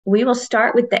we will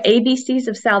start with the ABCs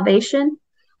of salvation.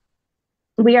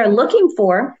 We are looking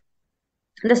for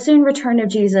the soon return of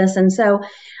Jesus. And so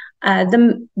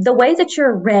the way that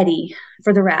you're ready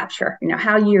for the rapture,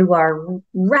 how you are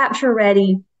rapture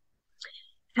ready,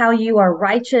 how you are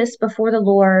righteous before the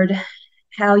Lord,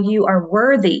 how you are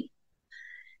worthy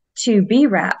to be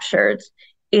raptured,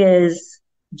 is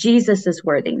Jesus's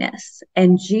worthiness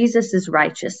and Jesus's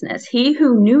righteousness. He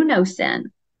who knew no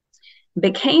sin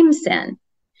became sin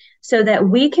so that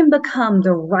we can become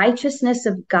the righteousness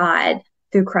of God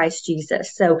through Christ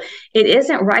Jesus. So it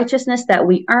isn't righteousness that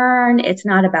we earn. It's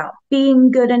not about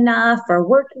being good enough or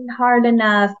working hard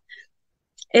enough.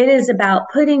 It is about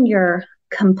putting your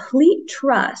complete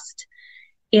trust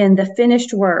in the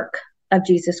finished work of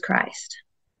Jesus Christ,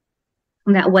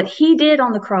 and that what he did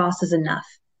on the cross is enough.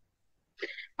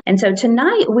 And so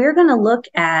tonight we're going to look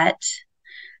at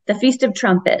the Feast of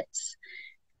Trumpets,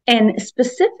 and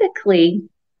specifically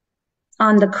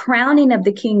on the crowning of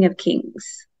the King of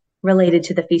Kings related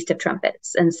to the Feast of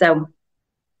Trumpets. And so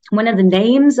one of the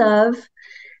names of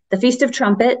the Feast of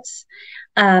Trumpets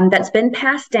that's been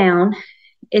passed down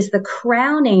is the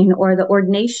crowning or the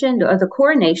ordination or the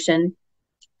coronation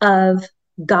of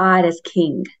God as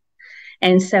King.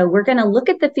 And so we're going to look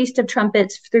at the Feast of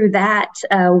Trumpets through that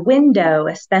window,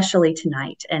 especially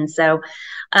tonight. And so,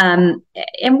 and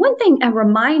one thing, a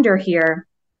reminder here,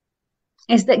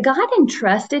 is that God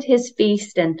entrusted his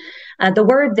feast, and the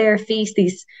word there, feast,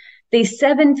 these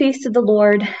 7 feasts of the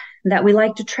Lord that we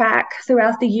like to track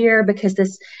throughout the year, because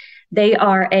they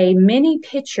are a mini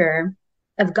picture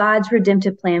of God's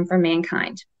redemptive plan for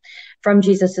mankind, from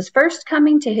Jesus's first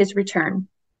coming to his return.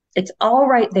 It's all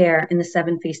right there in the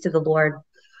 7 feasts of the Lord.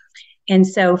 And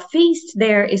so feast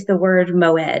there is the word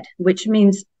Moed, which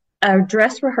means a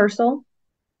dress rehearsal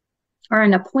or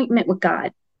an appointment with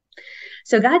God.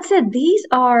 So God said, these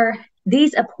are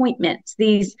these appointments,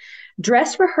 these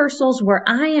dress rehearsals where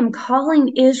I am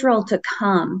calling Israel to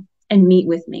come and meet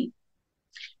with me.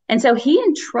 And so he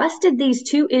entrusted these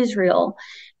to Israel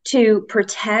to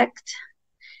protect,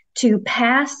 to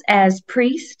pass as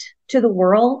priest to the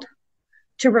world,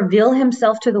 to reveal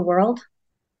himself to the world.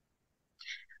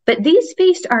 But these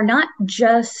feasts are not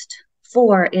just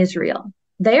for Israel.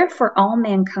 They're for all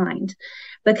mankind,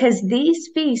 because these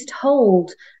feasts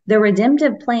hold the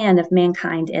redemptive plan of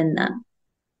mankind in them.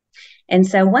 And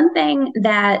so one thing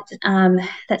that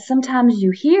that sometimes you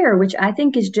hear, which I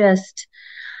think is just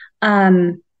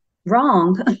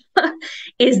wrong,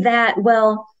 is that,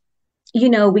 well,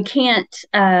 we can't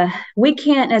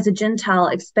as a Gentile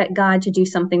expect God to do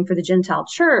something for the Gentile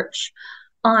church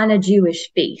on a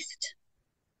Jewish feast.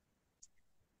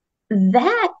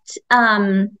 That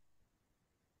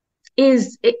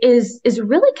is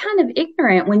really kind of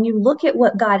ignorant when you look at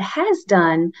what God has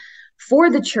done for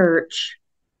the church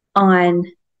on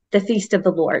the Feast of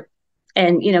the Lord.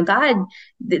 And, God,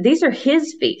 these are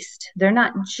his feast. They're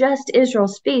not just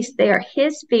Israel's feast. They are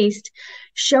his feast,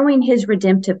 showing his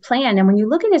redemptive plan. And when you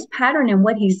look at his pattern and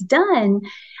what he's done,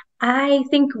 I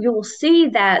think you'll see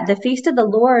that the Feast of the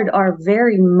Lord are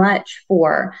very much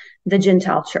for the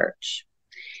Gentile church.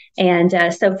 And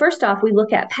so first off, we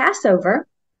look at Passover.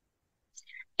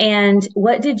 And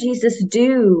what did Jesus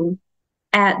do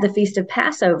at the Feast of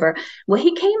Passover? Well,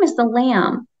 he came as the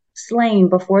lamb slain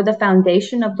before the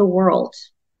foundation of the world.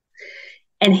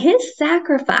 And his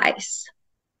sacrifice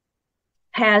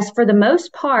has, for the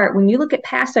most part, when you look at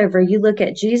Passover, you look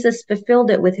at Jesus fulfilled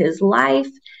it with his life,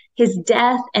 his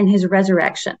death, and his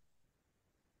resurrection.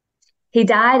 He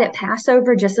died at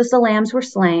Passover just as the lambs were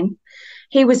slain.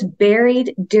 He was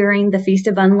buried during the Feast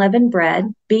of Unleavened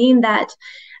Bread, being that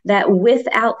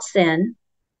without sin,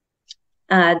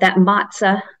 that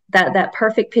matzah, that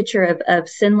perfect picture of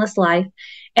sinless life.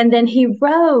 And then he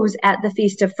rose at the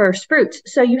Feast of First Fruits.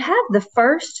 So you have the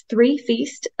first 3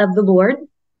 feasts of the Lord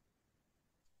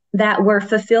that were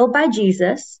fulfilled by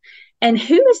Jesus. And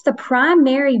who is the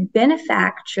primary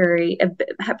beneficiary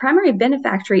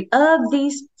of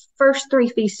these first 3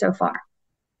 feasts so far?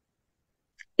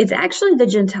 It's actually the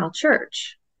Gentile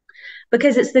church,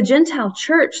 because it's the Gentile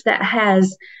church that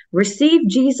has received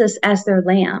Jesus as their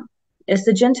lamb. It's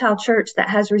the Gentile church that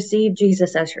has received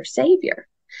Jesus as her Savior.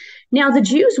 Now, the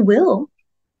Jews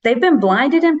they've been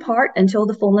blinded in part until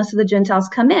the fullness of the Gentiles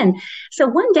come in. So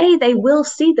one day they will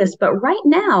see this, but right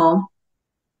now,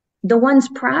 the ones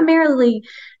primarily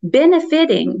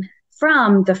benefiting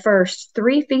from the first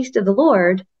 3 feasts of the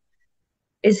Lord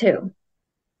is who?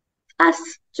 Us,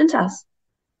 Gentiles.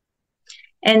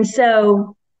 And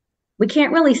so we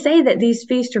can't really say that these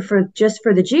feasts are just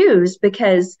for the Jews,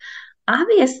 because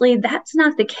obviously that's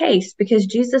not the case, because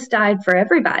Jesus died for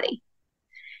everybody.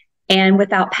 And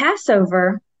without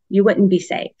Passover, you wouldn't be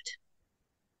saved.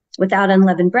 Without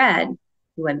unleavened bread,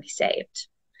 you wouldn't be saved.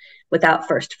 Without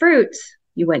first fruits,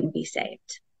 you wouldn't be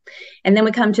saved. And then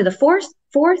we come to the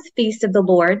fourth feast of the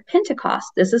Lord, Pentecost.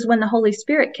 This is when the Holy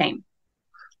Spirit came.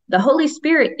 The Holy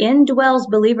Spirit indwells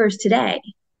believers today.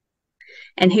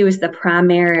 And who is the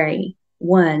primary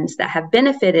ones that have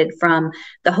benefited from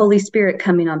the Holy Spirit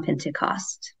coming on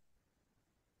Pentecost?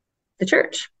 The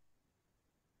church.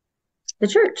 The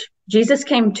church. Jesus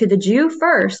came to the Jew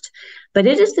first, but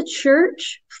it is the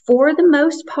church, for the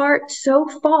most part so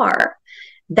far,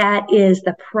 that is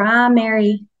the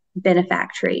primary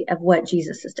benefactory of what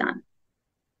Jesus has done.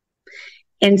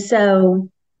 And so,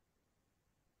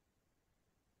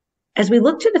 as we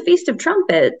look to the Feast of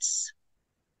Trumpets,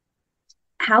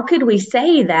 how could we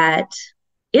say that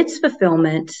its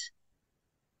fulfillment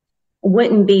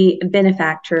wouldn't be a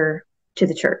benefactor to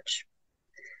the church?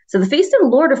 So the Feast of the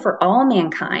Lord are for all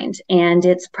mankind, and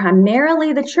it's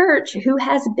primarily the church who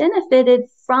has benefited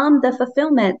from the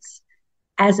fulfillments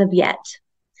as of yet.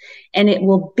 And it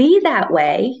will be that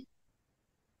way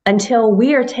until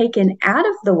we are taken out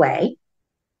of the way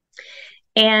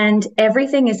and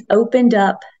everything is opened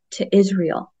up to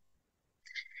Israel.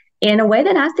 In a way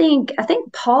that I think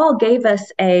Paul gave us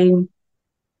a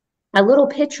little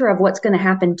picture of what's going to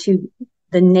happen to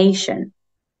the nation.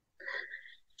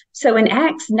 So in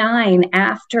Acts 9,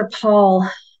 after Paul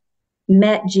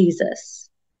met Jesus,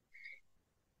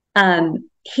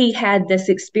 he had this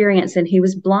experience and he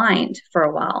was blind for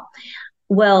a while.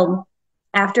 Well,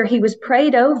 after he was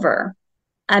prayed over,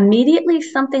 immediately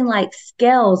something like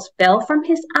scales fell from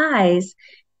his eyes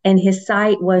and his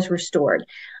sight was restored.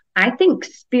 I think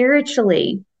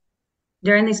spiritually,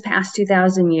 during these past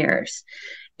 2,000 years,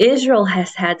 Israel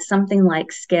has had something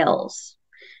like scales.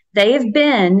 They have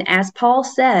been, as Paul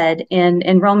said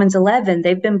in Romans 11,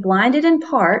 they've been blinded in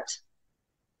part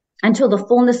until the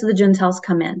fullness of the Gentiles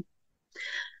come in.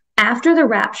 After the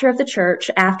rapture of the church,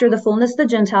 after the fullness of the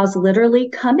Gentiles literally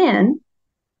come in,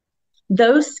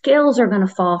 those scales are going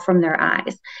to fall from their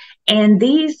eyes. And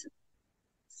these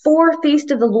 4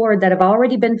 feasts of the Lord that have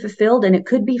already been fulfilled, and it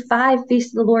could be 5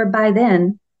 feasts of the Lord by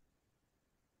then,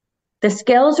 the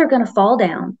scales are going to fall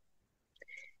down.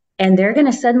 And they're going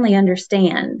to suddenly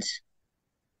understand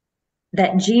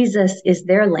that Jesus is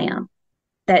their lamb,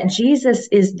 that Jesus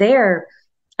is their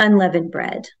unleavened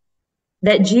bread,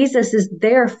 that Jesus is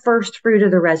their first fruit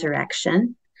of the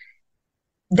resurrection,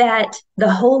 that the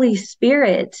Holy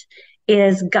Spirit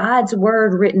is God's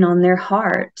word written on their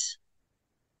heart,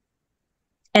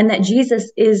 and that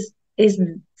Jesus is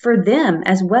for them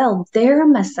as well, their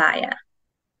Messiah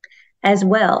as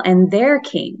well, and their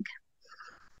King.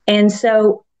 And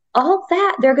so all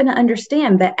that they're going to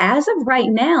understand. But as of right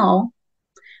now,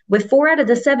 with 4 out of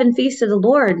the 7 feasts of the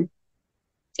Lord,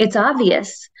 it's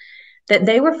obvious that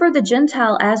they were for the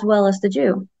Gentile as well as the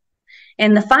Jew.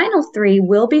 And the final 3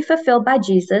 will be fulfilled by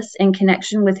Jesus in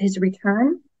connection with his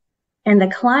return and the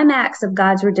climax of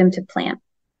God's redemptive plan.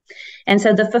 And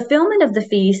so the fulfillment of the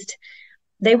feast,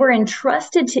 they were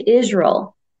entrusted to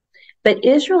Israel, but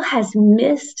Israel has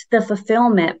missed the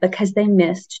fulfillment because they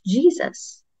missed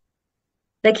Jesus.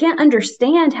 They can't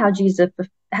understand how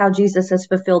Jesus has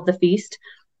fulfilled the feast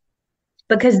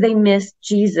because they missed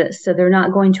Jesus. So they're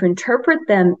not going to interpret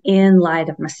them in light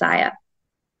of Messiah.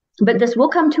 But this will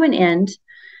come to an end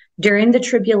during the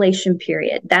tribulation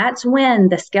period. That's when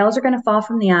the scales are going to fall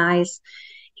from the eyes,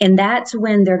 and that's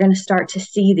when they're going to start to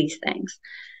see these things.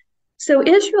 So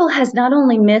Israel has not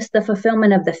only missed the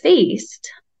fulfillment of the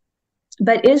feast,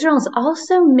 but Israel's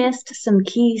also missed some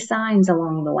key signs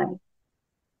along the way.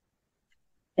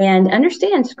 And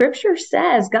understand, Scripture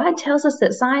says, God tells us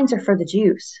that signs are for the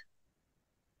Jews.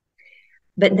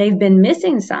 But they've been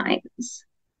missing signs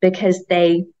because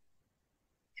they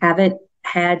haven't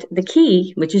had the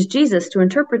key, which is Jesus, to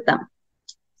interpret them.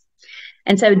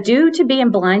 And so due to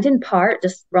being blind in part,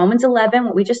 just Romans 11,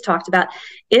 what we just talked about,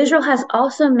 Israel has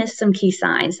also missed some key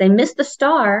signs. They missed the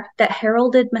star that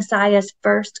heralded Messiah's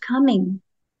first coming.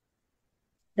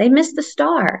 They missed the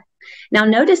star. Now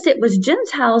notice it was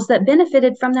Gentiles that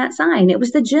benefited from that sign. It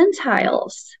was the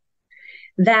Gentiles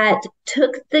that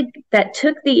took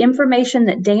the information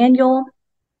that Daniel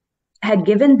had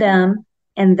given them,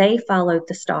 and they followed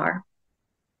the star.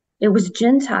 It was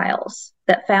Gentiles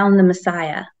that found the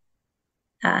Messiah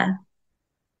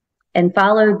and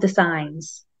followed the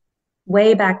signs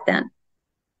way back then.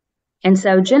 And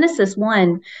so Genesis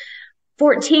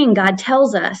 1:14, God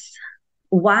tells us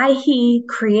why he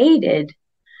created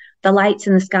the lights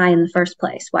in the sky in the first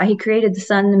place, why he created the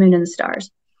sun, the moon, and the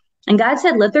stars. And God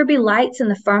said, let there be lights in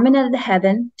the firmament of the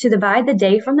heaven to divide the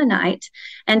day from the night,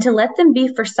 and to let them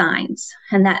be for signs.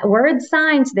 And that word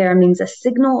signs there means a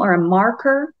signal or a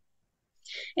marker,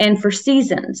 and for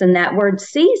seasons. And that word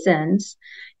seasons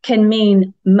can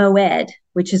mean Moed,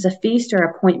 which is a feast or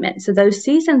appointment. So those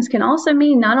seasons can also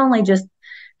mean not only just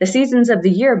the seasons of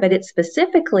the year, but it's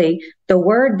specifically, the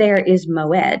word there is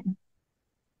Moed,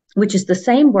 which is the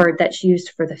same word that's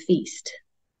used for the feast.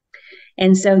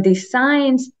 And so these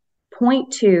signs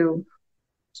point to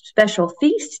special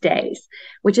feast days,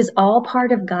 which is all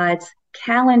part of God's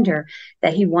calendar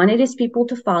that he wanted his people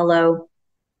to follow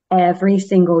every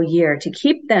single year, to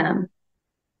keep them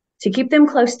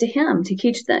close to him,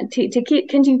 to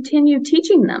continue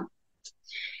teaching them.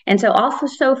 And so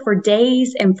also for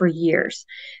days and for years.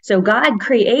 So God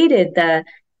created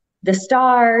the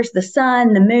stars, the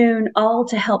sun, the moon, all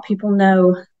to help people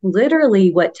know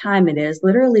literally what time it is,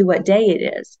 literally what day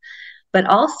it is, but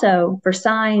also for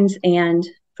signs and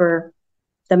for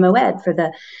the Moed,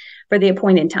 for the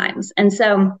appointed times. And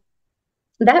so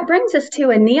that brings us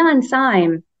to a neon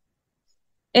sign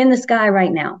in the sky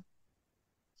right now.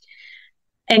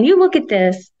 And you look at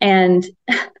this, and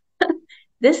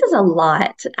this is a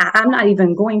lot. I'm not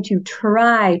even going to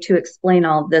try to explain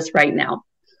all of this right now.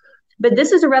 But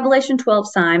this is a Revelation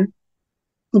 12 sign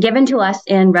given to us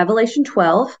in Revelation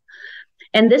 12.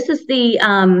 And this is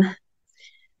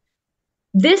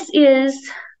this is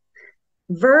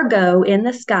Virgo in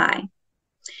the sky.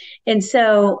 And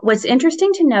so what's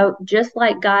interesting to note, just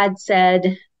like God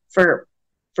said for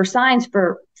signs,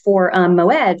 for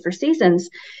Moed, for seasons,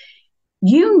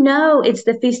 it's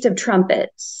the Feast of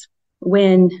Trumpets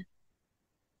when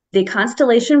the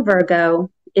constellation Virgo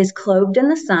is clothed in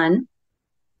the sun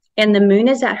and the moon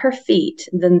is at her feet.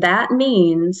 Then that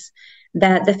means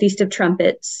that the Feast of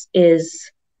Trumpets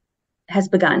has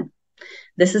begun.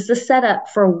 This is the setup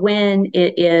for when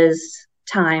it is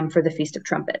time for the Feast of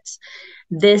Trumpets.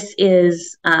 This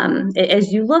is,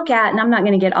 as you look at, and I'm not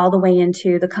going to get all the way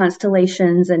into the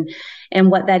constellations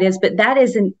and what that is, but that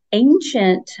is an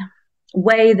ancient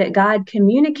way that God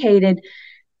communicated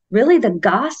really the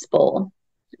gospel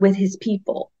with his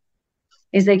people,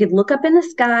 is they could look up in the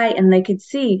sky and they could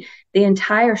see the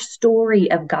entire story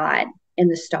of God in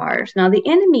the stars. Now the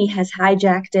enemy has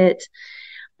hijacked it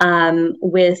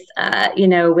with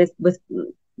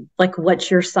like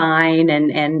what's your sign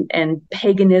and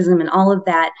paganism and all of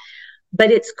that.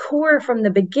 But its core from the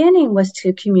beginning was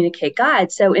to communicate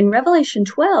God. So in Revelation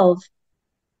 12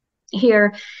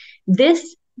 here, the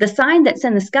sign that's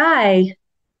in the sky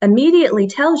immediately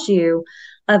tells you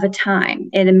of a time.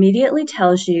 It immediately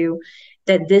tells you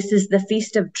that this is the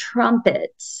Feast of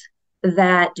Trumpets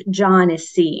that John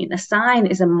is seeing. A sign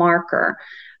is a marker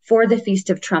for the Feast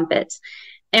of Trumpets.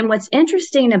 And what's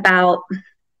interesting about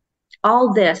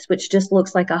all this, which just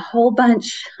looks like a whole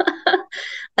bunch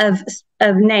of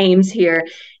names here,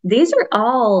 these are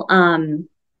all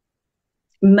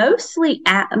mostly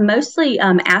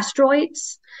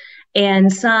asteroids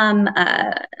and some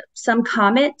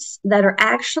comets that are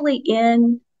actually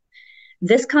in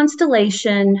this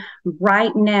constellation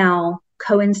right now,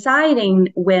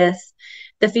 coinciding with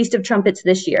the Feast of Trumpets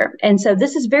this year. And so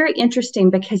this is very interesting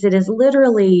because it is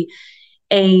literally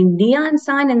a neon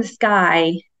sign in the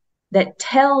sky that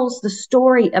tells the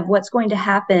story of what's going to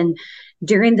happen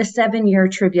during the 7-year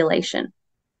tribulation.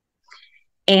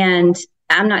 And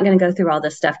I'm not going to go through all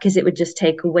this stuff because it would just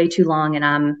take way too long, and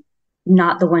I'm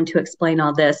not the one to explain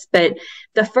all this. But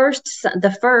the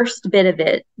first bit of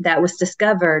it that was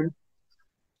discovered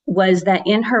was that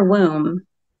in her womb,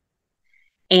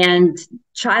 and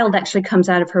child actually comes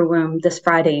out of her womb this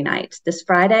Friday night. This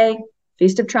Friday,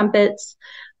 Feast of Trumpets,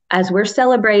 as we're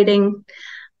celebrating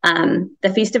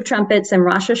the Feast of Trumpets and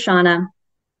Rosh Hashanah,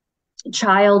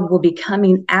 child will be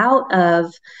coming out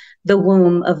of the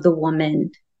womb of the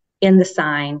woman in the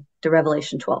sign, the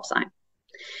Revelation 12 sign.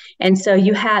 And so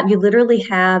you literally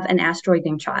have an asteroid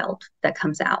named Child that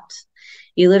comes out.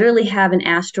 You literally have an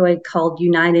asteroid called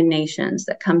United Nations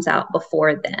that comes out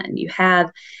before then. You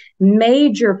have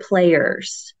major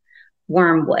players,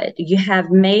 Wormwood. You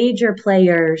have major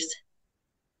players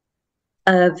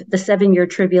of the 7-year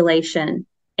tribulation,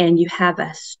 and you have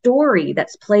a story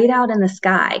that's played out in the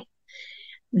sky.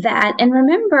 And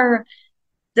remember,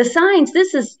 the signs,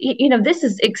 this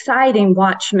is exciting,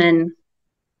 Watchmen,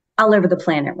 all over the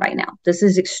planet right now. This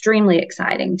is extremely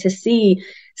exciting to see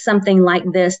something like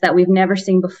this that we've never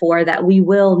seen before, that we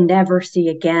will never see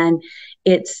again.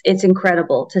 It's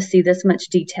incredible to see this much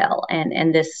detail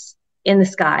and this in the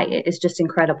sky. It is just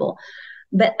incredible.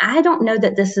 But I don't know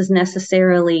that this is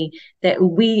necessarily that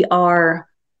we are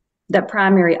the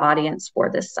primary audience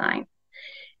for this sign.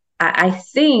 I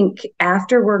think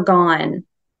after we're gone,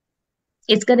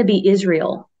 it's going to be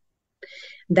Israel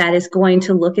that is going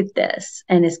to look at this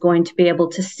and is going to be able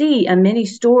to see a mini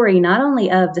story, not only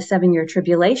of the 7-year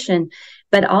tribulation,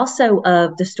 but also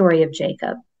of the story of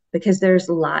Jacob, because there's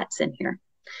lots in here.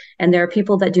 And there are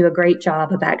people that do a great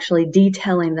job of actually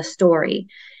detailing the story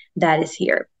that is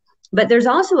here. But there's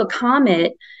also a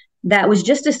comet that was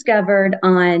just discovered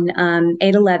on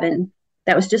 8/11,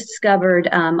 that was just discovered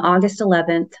August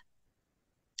 11th,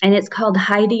 and it's called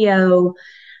Hideo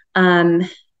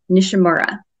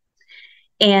Nishimura.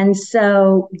 And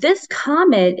so this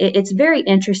comet, it's very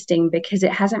interesting because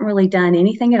it hasn't really done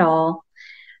anything at all.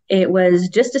 It was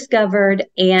just discovered,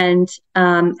 and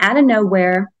out of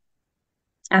nowhere,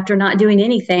 after not doing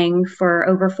anything for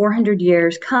over 400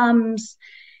 years, comes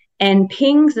and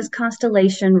pings this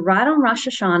constellation right on Rosh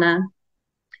Hashanah,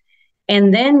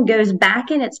 and then goes back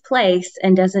in its place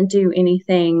and doesn't do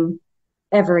anything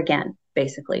ever again,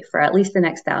 basically, for at least the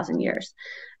next 1,000 years.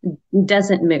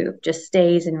 Doesn't move, just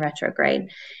stays in retrograde.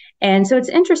 And so it's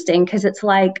interesting because it's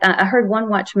like, I heard one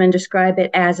watchman describe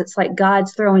it as it's like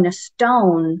God's throwing a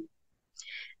stone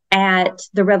at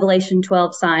the Revelation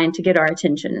 12 sign to get our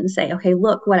attention and say, okay,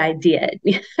 look what I did.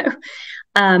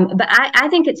 But I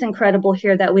think it's incredible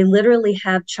here that we literally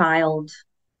have child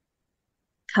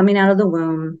coming out of the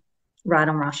womb right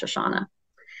on Rosh Hashanah.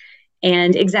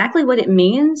 And exactly what it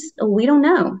means, we don't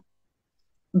know.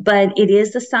 But it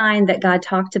is the sign that God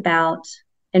talked about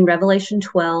in Revelation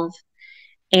 12.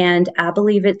 And I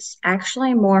believe it's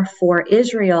actually more for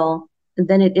Israel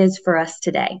than it is for us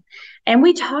today. And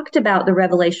we talked about the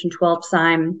Revelation 12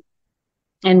 sign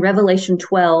and Revelation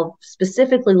 12,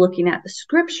 specifically looking at the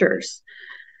scriptures.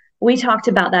 We talked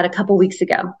about that a couple weeks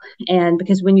ago. And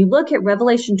because when you look at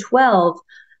Revelation 12,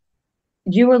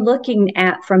 you are looking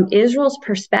at, from Israel's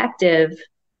perspective,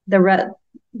 the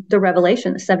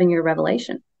revelation, the 7-year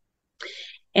revelation.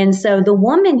 And so the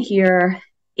woman here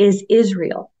is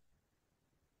Israel.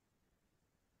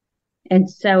 And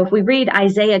so if we read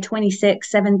Isaiah 26,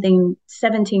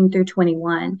 17 through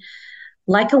 21,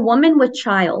 like a woman with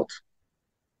child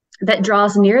that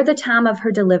draws near the time of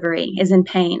her delivery is in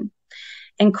pain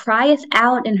and crieth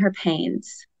out in her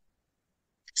pains.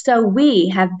 So we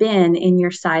have been in your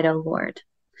sight, O Lord.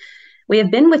 We have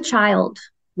been with child.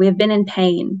 We have been in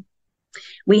pain.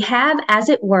 We have, as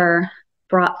it were,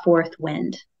 brought forth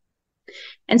wind.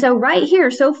 And so right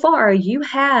here, so far, you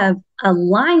have a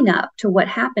lineup to what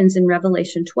happens in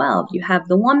Revelation 12. You have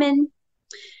the woman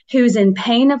who's in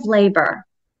pain of labor,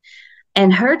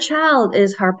 and her child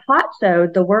is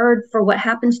harpazo. The word for what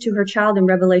happens to her child in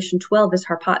Revelation 12 is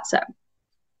harpazo,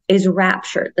 is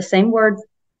raptured. The same word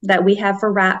that we have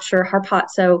for rapture,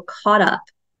 harpazo, caught up.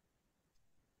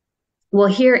 Well,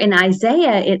 here in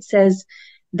Isaiah, it says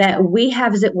that we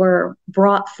have, as it were,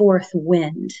 brought forth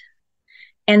wind.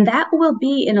 And that will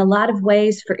be, in a lot of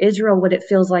ways, for Israel, what it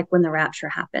feels like when the rapture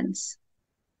happens.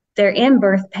 They're in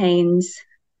birth pains.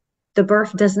 The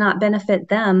birth does not benefit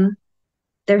them.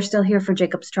 They're still here for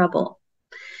Jacob's trouble.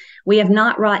 We have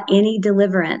not wrought any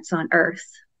deliverance on earth.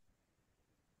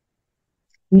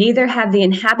 Neither have the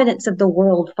inhabitants of the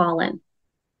world fallen.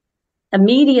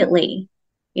 Immediately,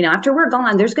 after we're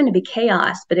gone, there's going to be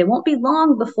chaos, but it won't be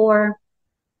long before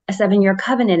a 7-year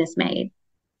covenant is made.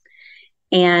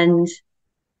 And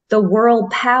the world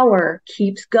power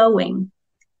keeps going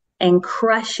and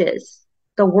crushes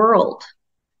the world,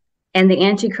 and the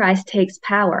Antichrist takes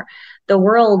power. The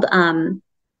world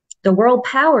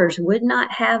powers would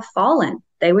not have fallen.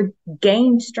 They would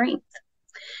gain strength.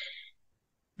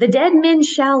 The dead men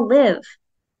shall live.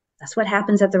 That's what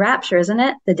happens at the rapture, isn't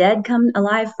it? The dead come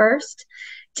alive first.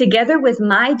 Together with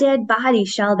my dead body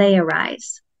shall they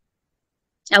arise.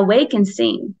 Awake and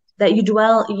sing, that you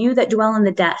that dwell in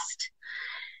the dust.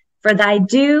 For thy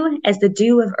dew as the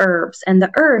dew of herbs, and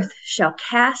the earth shall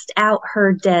cast out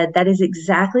her dead. That is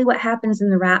exactly what happens in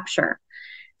the rapture.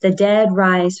 The dead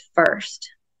rise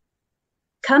first.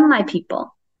 Come, my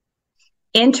people,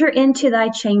 enter into thy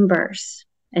chambers,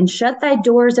 and shut thy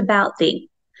doors about thee.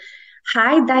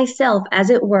 Hide thyself, as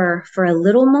it were, for a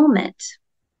little moment,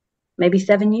 maybe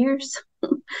 7 years,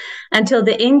 until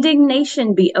the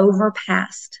indignation be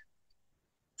overpast.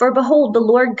 For behold, the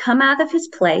Lord come out of his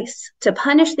place to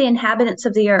punish the inhabitants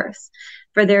of the earth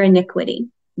for their iniquity.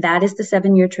 That is the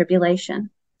 7-year tribulation.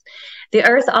 The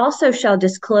earth also shall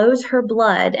disclose her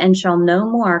blood and shall no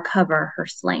more cover her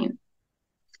slain.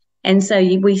 And so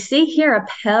we see here a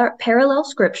parallel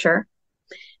scripture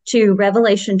to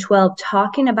Revelation 12,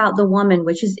 talking about the woman,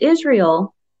 which is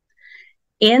Israel,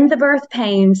 in the birth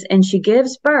pains, and she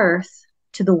gives birth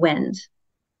to the wind.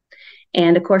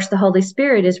 And of course, the Holy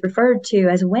Spirit is referred to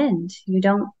as wind. You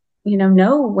don't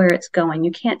know where it's going.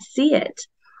 You can't see it.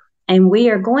 And we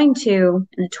are going to,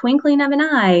 in the twinkling of an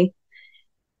eye,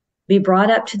 be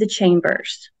brought up to the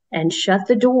chambers and shut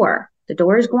the door. The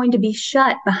door is going to be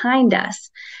shut behind us.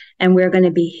 And we're going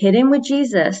to be hidden with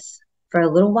Jesus for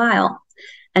a little while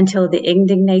until the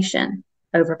indignation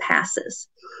overpasses.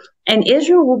 And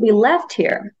Israel will be left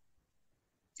here,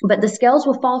 but the scales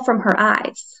will fall from her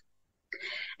eyes.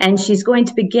 And she's going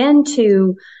to begin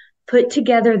to put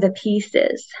together the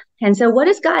pieces. And so what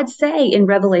does God say in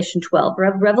Revelation 12?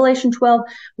 Revelation 12,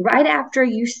 right after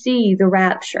you see the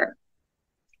rapture,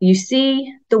 you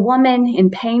see the woman in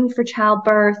pain for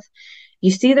childbirth,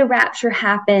 you see the rapture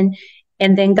happen,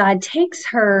 and then God takes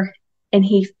her and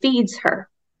he feeds her.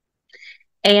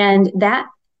 And that,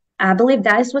 I believe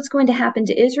that is what's going to happen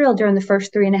to Israel during the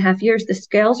first 3.5 years. The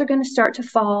scales are going to start to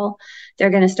fall.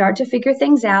 They're going to start to figure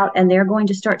things out, and they're going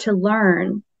to start to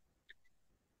learn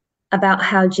about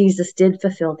how Jesus did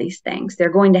fulfill these things. They're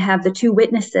going to have the two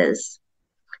witnesses.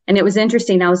 And it was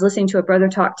interesting. I was listening to a brother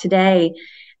talk today.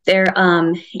 They're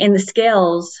in the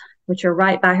scales, which are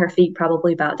right by her feet,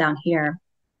 probably about down here,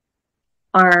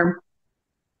 are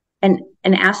an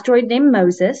asteroid named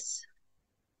Moses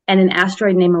and an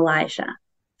asteroid named Elijah.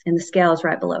 And the scales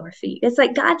right below her feet. It's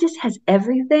like God just has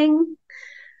everything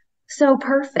so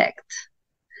perfect.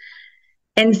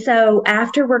 And so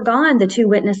after we're gone, the two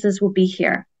witnesses will be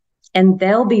here. And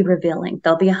they'll be revealing.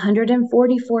 There'll be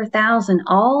 144,000.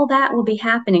 All that will be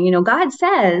happening. God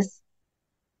says,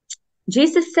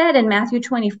 Jesus said in Matthew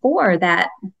 24 that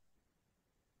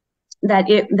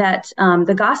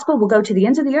the gospel will go to the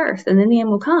ends of the earth, and then the end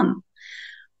will come.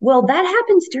 Well, that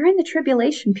happens during the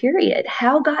tribulation period.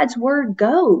 How God's word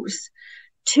goes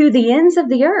to the ends of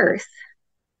the earth.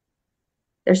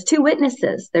 There's two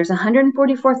witnesses. There's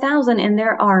 144,000, and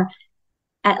there are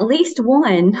at least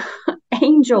one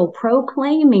angel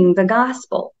proclaiming the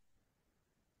gospel.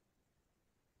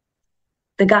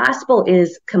 The gospel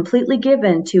is completely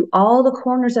given to all the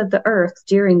corners of the earth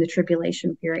during the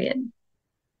tribulation period.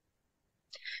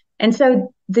 And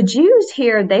so the Jews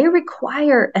here, they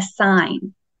require a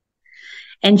sign.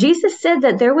 And Jesus said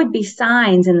that there would be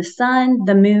signs in the sun,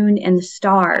 the moon, and the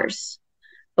stars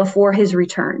before his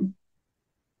return.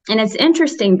 And it's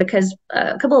interesting because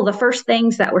a couple of the first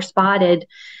things that were spotted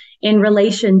in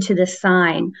relation to this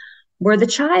sign were the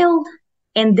child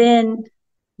and then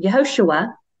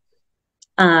Yehoshua,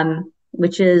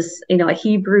 which is, a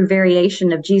Hebrew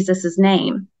variation of Jesus's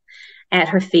name, at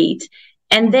her feet.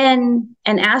 And then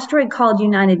an asteroid called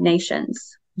United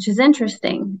Nations, which is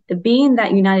interesting, being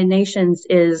that United Nations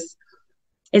is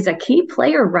a key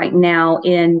player right now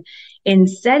in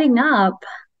setting up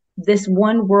this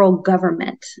one world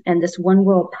government and this one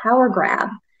world power grab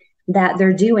that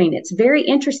they're doing. It's very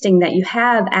interesting that you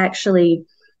have actually,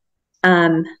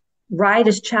 right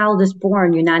as child is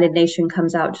born, United Nation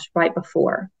comes out just right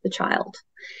before the child.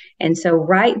 And so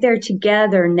right there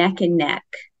together, neck and neck.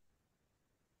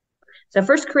 So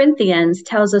 1 Corinthians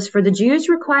tells us, for the Jews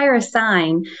require a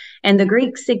sign and the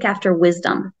Greeks seek after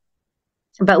wisdom.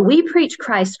 But we preach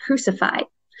Christ crucified,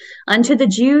 unto the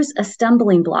Jews a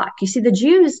stumbling block. You see, the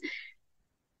Jews,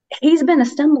 he's been a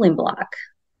stumbling block.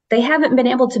 They haven't been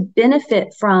able to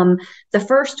benefit from the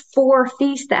first 4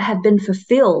 feasts that have been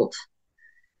fulfilled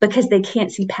because they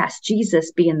can't see past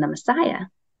Jesus being the Messiah.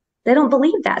 They don't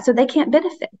believe that, so they can't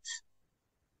benefit.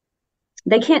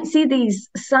 They can't see these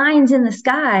signs in the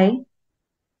sky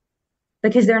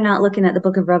because they're not looking at the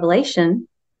book of Revelation.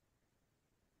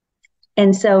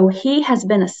 And so he has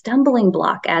been a stumbling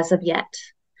block as of yet.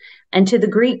 And to the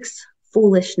Greeks,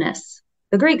 foolishness.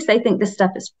 The Greeks, they think this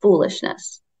stuff is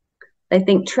foolishness. They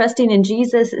think trusting in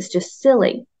Jesus is just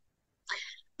silly.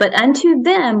 But unto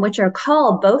them, which are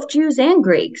called both Jews and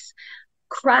Greeks,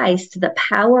 Christ, the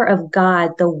power of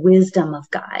God, the wisdom of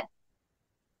God.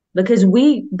 Because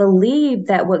we believe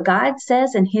that what God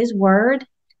says in his word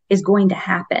is going to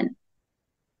happen.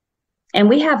 And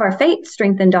we have our faith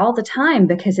strengthened all the time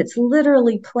because it's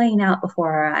literally playing out before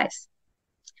our eyes.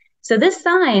 So this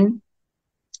sign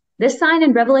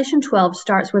in Revelation 12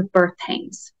 starts with birth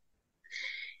pains.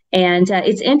 And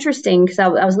it's interesting because I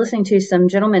was listening to some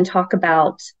gentlemen talk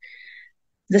about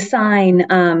the sign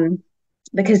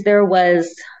because there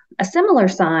was a similar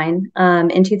sign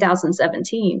in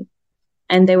 2017.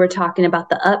 And they were talking about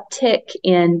the uptick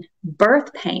in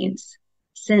birth pains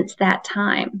since that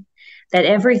time, that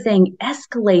everything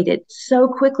escalated so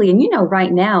quickly. And,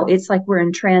 right now it's like we're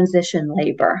in transition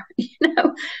labor.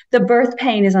 The birth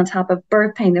pain is on top of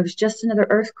birth pain. There was just another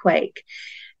earthquake.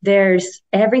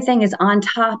 Everything is on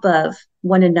top of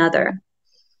one another.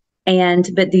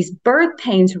 But these birth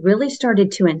pains really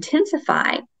started to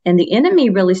intensify, and the enemy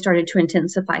really started to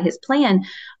intensify his plan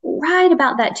right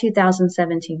about that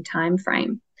 2017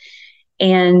 timeframe.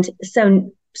 And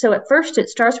so at first it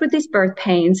starts with these birth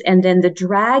pains, and then the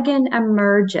dragon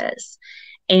emerges.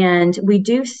 And we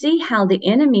do see how the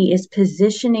enemy is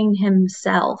positioning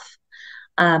himself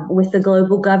with the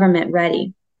global government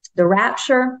ready. The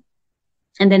rapture,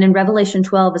 and then in Revelation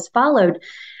 12 is followed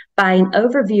by an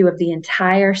overview of the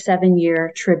entire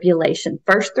 7-year tribulation.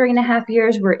 First 3.5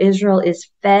 years where Israel is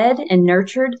fed and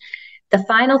nurtured. The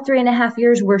final 3.5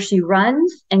 years where she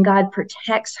runs and God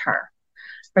protects her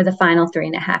for the final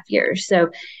 3.5 years. So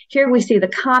here we see the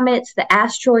comets, the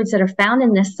asteroids that are found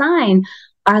in this sign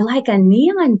are like a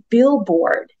neon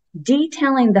billboard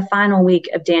detailing the final week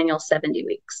of Daniel's 70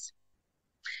 weeks.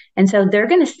 And so they're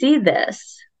going to see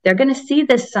this. They're going to see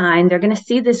this sign. They're going to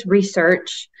see this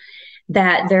research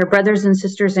that their brothers and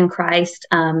sisters in Christ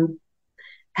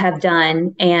have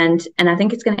done. And I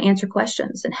think it's going to answer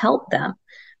questions and help them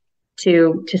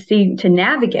to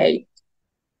navigate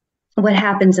what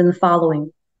happens in the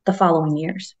following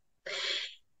years.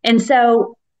 And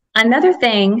so another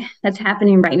thing that's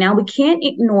happening right now, we can't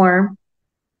ignore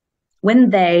when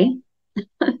the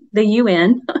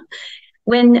UN,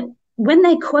 when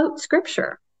they quote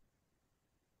scripture.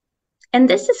 And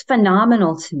this is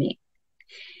phenomenal to me.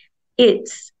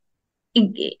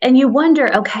 And you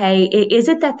wonder, okay, is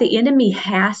it that the enemy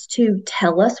has to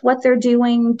tell us what they're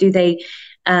doing? Is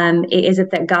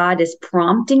it that God is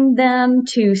prompting them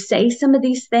to say some of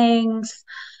these things?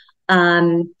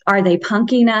 Are they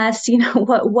punking us?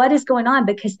 What is going on?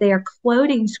 Because they are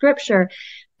quoting scripture,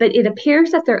 but it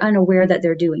appears that they're unaware that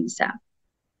they're doing so.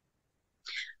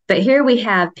 But here we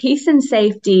have peace and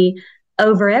safety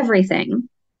over everything.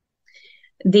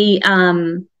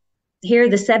 Here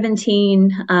the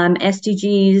 17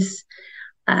 SDGs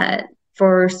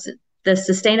for the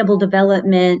sustainable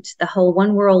development, the whole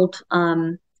one world,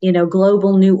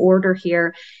 global new order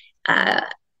here.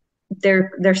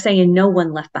 They're saying no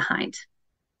one left behind.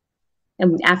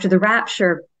 And after the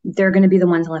rapture, they're going to be the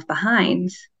ones left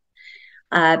behind.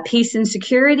 Peace and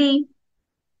security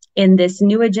in this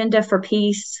new agenda for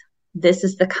peace. This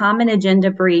is the common agenda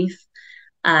brief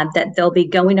that they'll be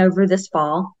going over this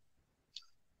fall.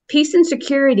 Peace and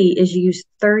security is used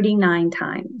 39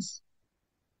 times.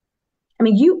 I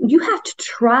mean, you have to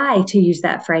try to use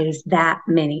that phrase that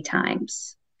many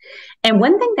times. And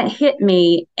one thing that hit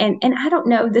me, and I don't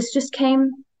know, this just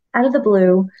came out of the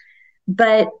blue,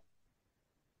 but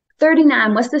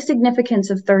 39, what's the significance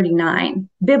of 39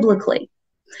 biblically?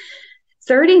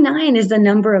 39 is the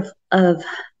number of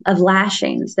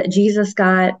lashings that Jesus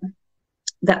got,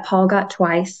 that Paul got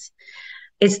twice.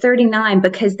 It's 39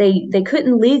 because they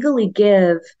couldn't legally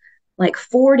give, like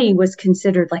 40 was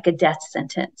considered like a death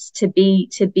sentence to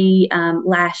be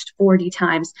lashed 40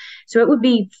 times. So it would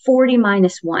be 40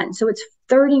 minus 1. So it's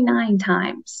 39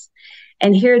 times.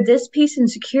 And here, this peace and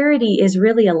security is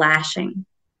really a lashing,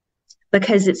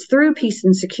 because it's through peace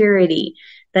and security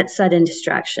that sudden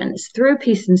destruction. It's through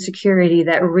peace and security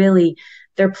that really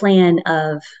their plan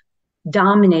of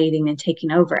dominating and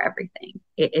taking over everything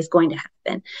is going to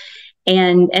happen.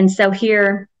 And so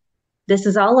here, this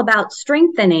is all about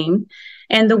strengthening.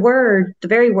 And the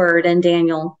very word in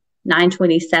Daniel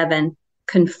 9:27,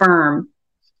 confirm,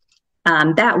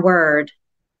 that word,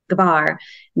 gabar,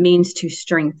 means to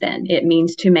strengthen. It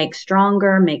means to make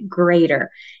stronger, make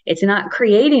greater. It's not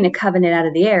creating a covenant out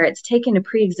of the air. It's taking a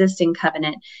pre-existing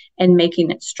covenant and making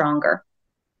it stronger.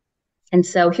 And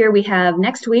so here we have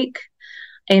next week,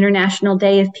 International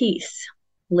Day of Peace,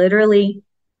 literally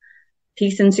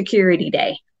Peace and Security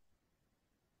Day.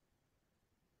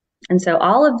 And so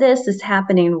all of this is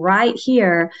happening right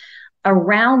here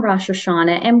around Rosh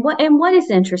Hashanah. And what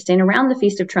is interesting around the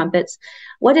Feast of Trumpets,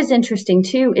 what is interesting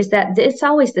too, is that it's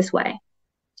always this way.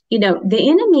 The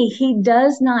enemy, he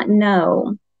does not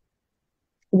know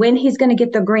when he's going to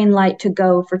get the green light to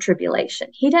go for tribulation.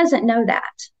 He doesn't know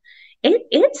that.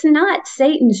 It's not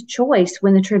Satan's choice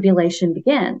when the tribulation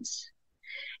begins.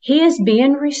 He is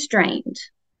being restrained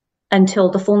until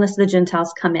the fullness of the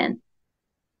Gentiles come in.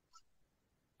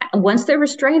 Once the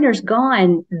restrainer's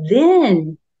gone,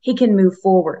 then he can move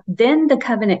forward. Then the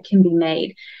covenant can be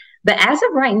made. But as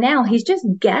of right now, he's just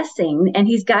guessing, and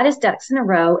he's got his ducks in a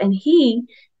row, and he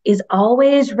is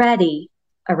always ready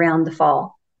around the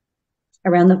fall.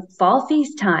 Around the fall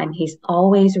feast time, he's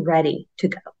always ready to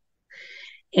go.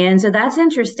 And so that's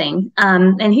interesting.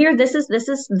 And here, this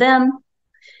is them.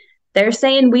 They're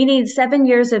saying we need 7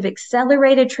 years of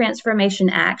accelerated transformation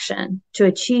action to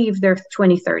achieve their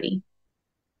 2030.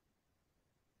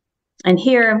 And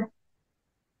here,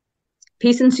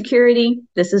 Peace and security.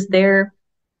 This is their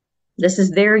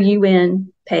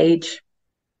UN page.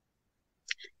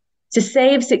 To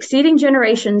save succeeding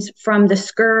generations from the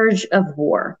scourge of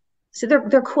war. So they're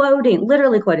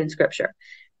literally quoting scripture.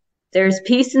 There's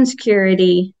peace and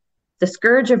security, the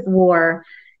scourge of war.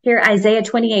 Here, Isaiah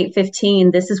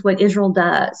 28:15, this is what Israel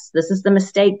does. This is the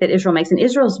mistake that Israel makes. And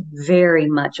Israel's very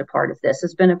much a part of this.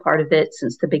 It's been a part of it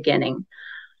since the beginning.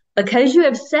 Because you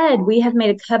have said, we have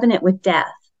made a covenant with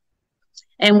death.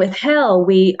 And with hell,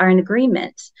 we are in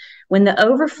agreement. When the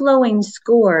overflowing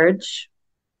scourge,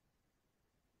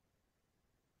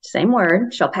 same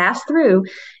word, shall pass through,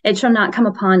 it shall not come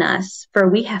upon us, for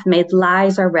we have made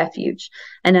lies our refuge,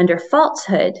 and under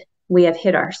falsehood we have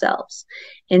hid ourselves.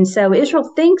 And so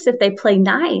Israel thinks if they play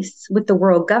nice with the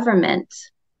world government,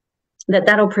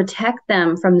 that'll protect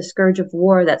them from the scourge of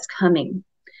war that's coming.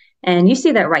 And you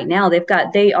see that right now.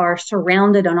 They are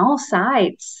surrounded on all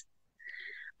sides.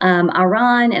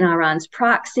 Iran and Iran's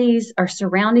proxies are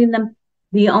surrounding them.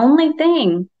 The only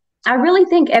thing, I really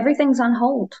think everything's on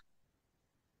hold.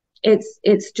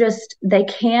 It's just,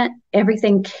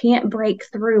 everything can't break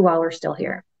through while we're still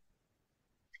here.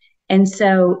 And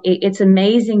so it's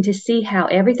amazing to see how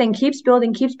everything keeps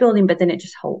building, but then it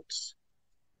just holds.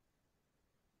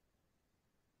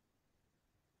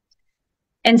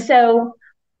 And so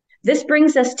this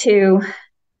brings us to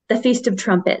the Feast of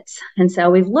Trumpets. And so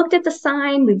we've looked at the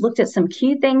sign, we've looked at some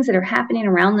key things that are happening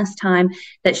around this time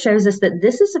that shows us that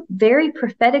this is a very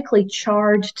prophetically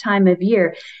charged time of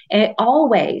year. And it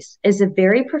always is a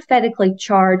very prophetically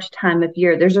charged time of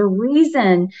year. There's a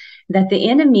reason that the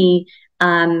enemy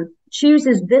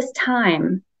chooses this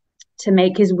time to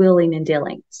make his willing and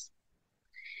dealings.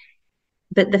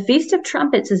 But the Feast of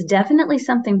Trumpets is definitely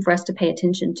something for us to pay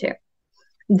attention to.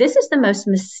 This is the most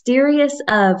mysterious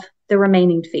of the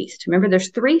remaining feast. Remember,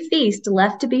 there's 3 feasts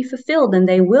left to be fulfilled, and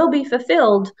they will be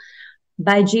fulfilled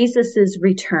by Jesus's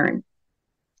return.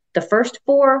 The first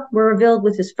 4 were revealed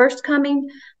with his first coming.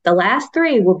 The last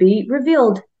 3 will be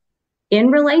revealed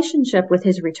in relationship with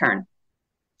his return.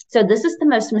 So this is the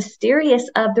most mysterious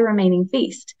of the remaining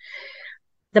feast.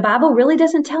 The Bible really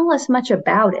doesn't tell us much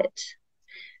about it.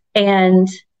 And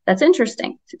that's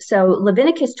interesting. So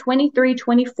Leviticus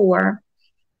 23:24,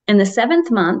 in the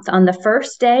 7th month, on the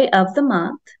first day of the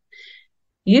month,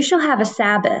 you shall have a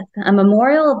Sabbath, a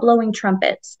memorial of blowing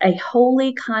trumpets, a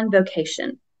holy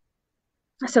convocation.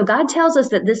 So God tells us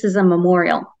that this is a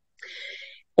memorial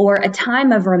or a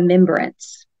time of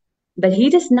remembrance, but he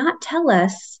does not tell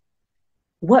us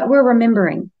what we're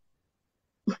remembering.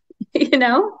 You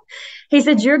know, he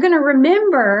said, you're going to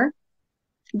remember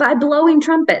by blowing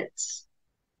trumpets,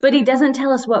 but he doesn't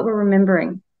tell us what we're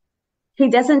remembering. He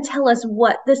doesn't tell us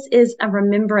what this is a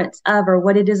remembrance of or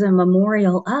what it is a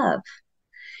memorial of.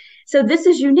 So this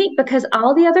is unique because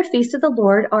all the other feasts of the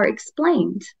Lord are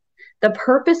explained. The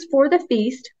purpose for the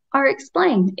feast are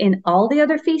explained in all the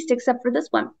other feasts except for this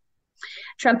one.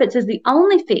 Trumpets is the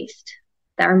only feast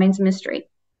that remains a mystery.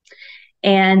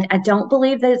 And I don't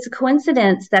believe that it's a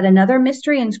coincidence that another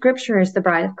mystery in Scripture is the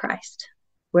bride of Christ.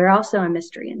 We're also a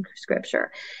mystery in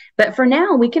Scripture. But for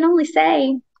now, we can only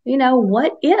say,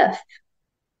 what if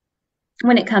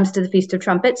when it comes to the Feast of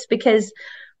Trumpets, because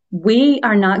we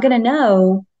are not going to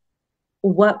know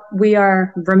what we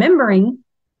are remembering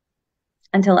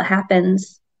until it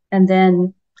happens. And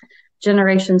then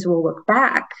generations will look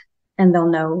back and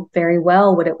they'll know very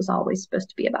well what it was always supposed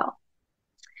to be about.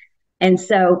 And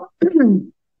so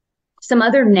some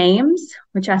other names,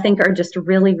 which I think are just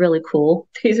really, really cool.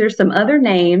 These are some other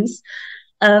names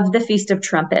of the Feast of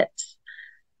Trumpets.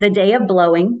 The day of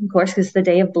blowing, of course, is the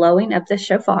day of blowing of the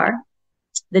shofar.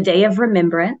 The day of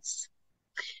remembrance.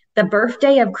 The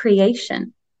birthday of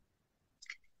creation.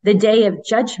 The day of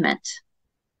judgment.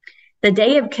 The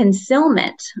day of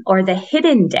concealment, or the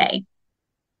hidden day.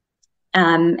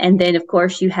 And then, of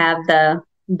course, you have the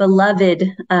beloved,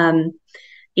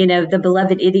 the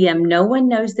beloved idiom, no one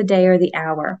knows the day or the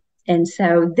hour. And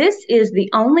so this is the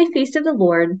only feast of the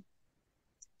Lord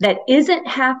that isn't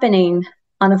happening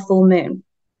on a full moon,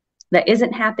 that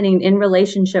isn't happening in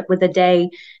relationship with a day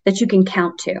that you can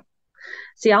count to.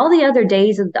 See, all the other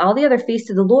days, all the other feasts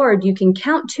of the Lord, you can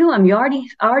count to them. You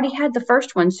already had the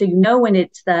first one, so you know when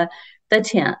it's the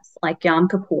 10th, like Yom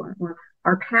Kippur,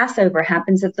 or Passover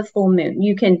happens at the full moon.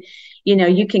 You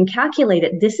can calculate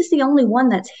it. This is the only one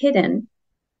that's hidden,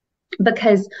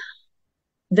 because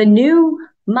the new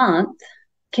month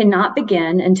cannot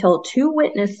begin until 2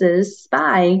 witnesses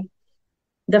spy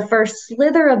the first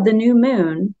slither of the new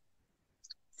moon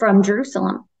from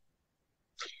Jerusalem.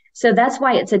 So that's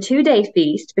why it's a 2-day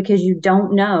feast, because you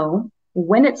don't know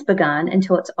when it's begun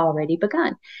until it's already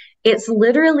begun. It's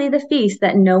literally the feast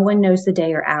that no one knows the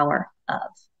day or hour of.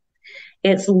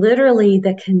 It's literally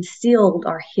the concealed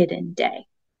or hidden day.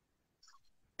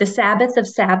 The Sabbath of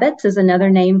Sabbaths is another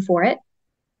name for it.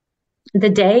 The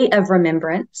day of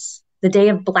remembrance, the day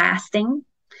of blasting,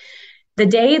 the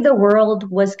day the world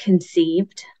was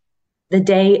conceived, the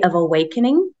day of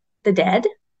awakening the dead,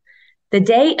 the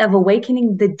day of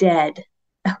awakening the dead.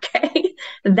 Okay,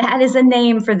 that is a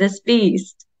name for this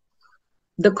feast.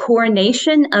 The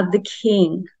coronation of the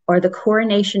king, or the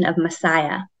coronation of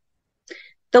Messiah.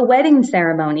 The wedding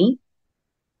ceremony,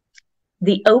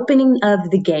 the opening of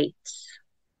the gates.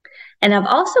 And I've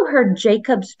also heard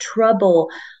Jacob's trouble,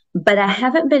 but I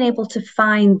haven't been able to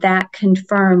find that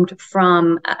confirmed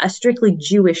from a strictly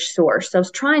Jewish source. So I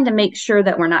was trying to make sure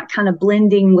that we're not kind of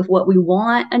blending with what we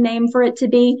want a name for it to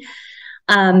be.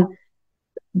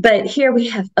 But here we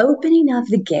have opening of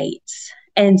the gates.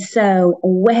 And so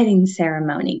wedding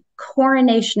ceremony,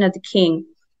 coronation of the king,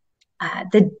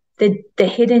 the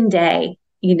hidden day,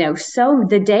 so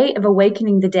the day of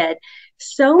awakening the dead.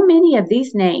 So many of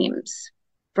these names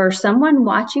for someone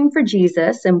watching for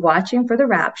Jesus and watching for the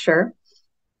rapture,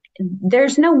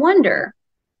 there's no wonder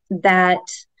that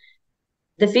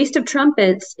the Feast of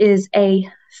Trumpets is a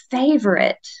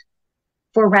favorite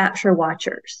for rapture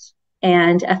watchers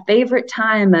and a favorite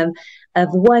time of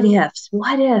what ifs.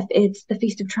 What if it's the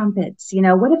Feast of Trumpets?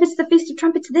 What if it's the Feast of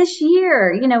Trumpets this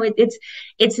year?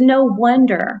 It's no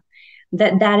wonder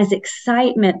that is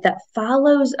excitement that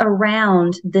follows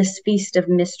around this feast of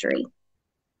mystery.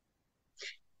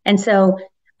 And so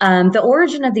the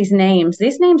origin of these names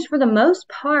for the most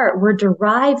part were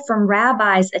derived from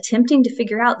rabbis attempting to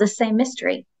figure out the same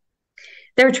mystery.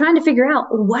 They were trying to figure out,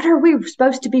 what are we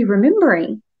supposed to be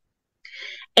remembering?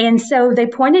 And so they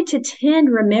pointed to 10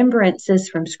 remembrances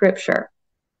from Scripture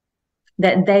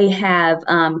that they have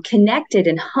connected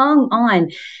and hung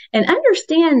on. And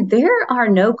understand, there are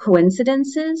no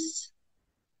coincidences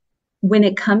when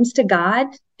it comes to God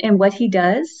and what he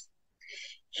does.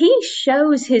 He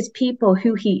shows his people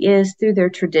who he is through their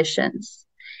traditions.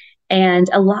 And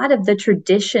a lot of the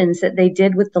traditions that they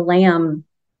did with the lamb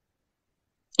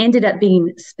ended up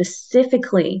being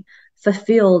specifically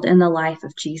fulfilled in the life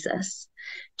of Jesus.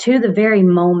 To the very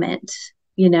moment,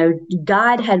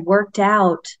 God had worked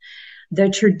out the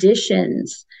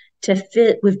traditions to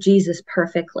fit with Jesus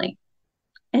perfectly.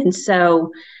 And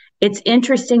so it's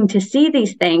interesting to see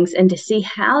these things and to see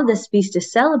how this feast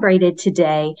is celebrated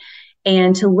today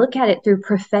and to look at it through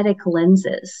prophetic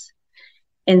lenses.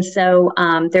 And so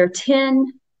there are 10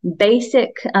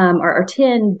 basic or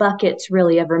 10 buckets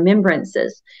really of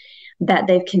remembrances that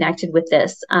they've connected with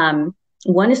this.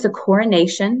 One is the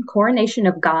coronation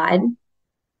of God.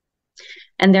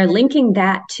 And they're linking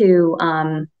that to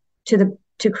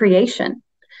creation,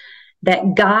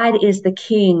 that God is the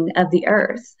king of the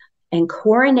earth, and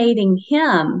crowning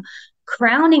him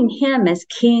as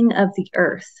king of the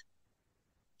earth.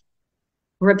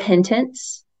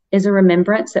 Repentance is a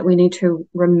remembrance that we need to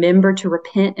remember to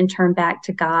repent and turn back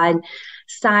to God.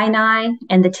 Sinai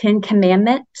and the 10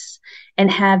 Commandments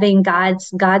and having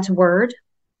God's word.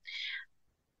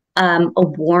 A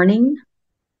warning,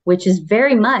 which is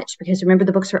very much, because remember,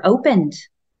 the books are opened.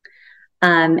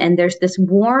 And there's this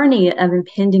warning of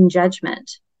impending judgment.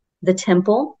 The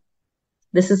temple.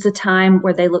 This is the time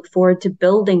where they look forward to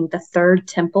building the third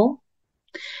temple.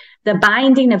 The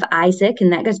binding of Isaac,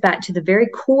 and that goes back to the very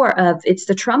core of, it's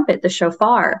the trumpet, the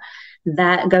shofar,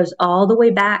 that goes all the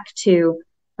way back to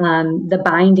the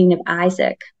binding of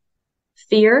Isaac.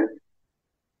 Fear,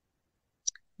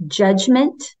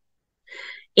 judgment,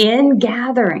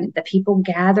 ingathering, the people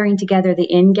gathering together, the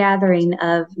ingathering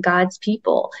of God's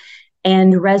people,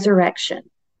 and resurrection.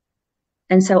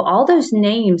 And so all those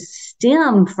names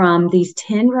stem from these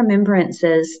 10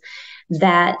 remembrances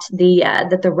that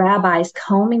the rabbis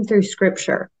combing through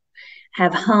Scripture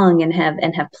have hung and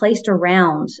have placed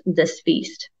around this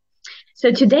feast.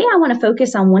 So today I want to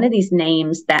focus on one of these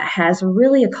names that has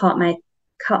really caught my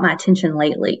attention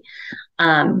lately.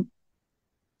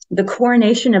 The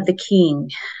coronation of the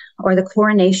king, or the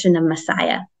coronation of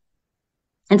Messiah.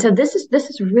 And so this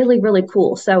is really, really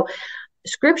cool. So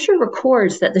Scripture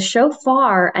records that the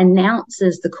shofar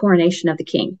announces the coronation of the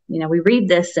king. We read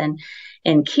this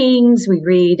in Kings, we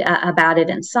read about it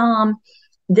in Psalm.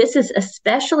 This is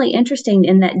especially interesting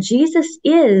in that Jesus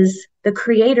is the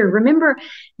creator. Remember,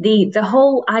 the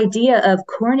whole idea of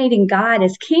coronating God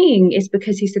as king is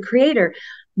because he's the creator.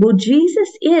 Well, Jesus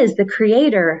is the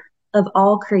creator of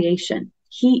all creation.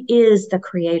 He is the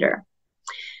creator.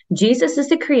 Jesus is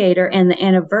the creator, and the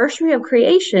anniversary of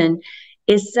creation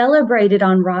is celebrated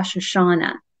on Rosh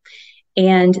Hashanah.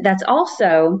 And that's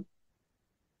also,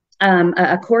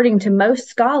 according to most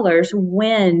scholars,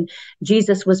 when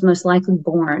Jesus was most likely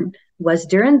born, was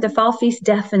during the fall feast,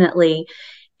 definitely,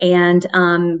 and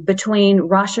between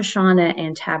Rosh Hashanah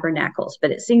and Tabernacles.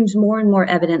 But it seems more and more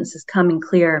evidence is coming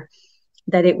clear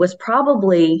that it was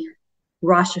probably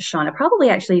Rosh Hashanah, probably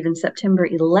actually even September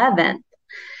 11th,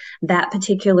 that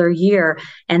particular year,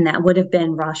 and that would have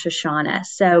been Rosh Hashanah.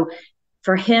 So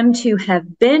for him to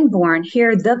have been born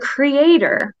here, the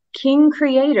creator, King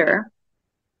Creator,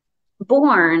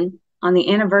 born on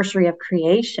the anniversary of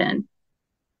creation,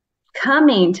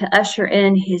 coming to usher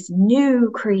in his new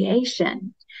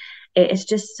creation. It's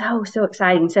just so, so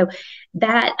exciting. So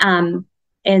that,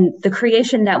 and the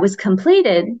creation that was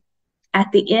completed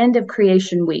at the end of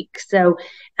creation week. So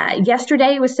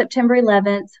yesterday was September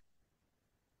 11th,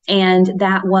 and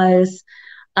that was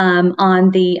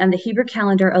on the Hebrew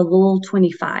calendar, Elul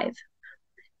 25.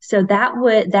 So that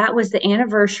was the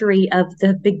anniversary of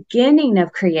the beginning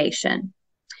of creation,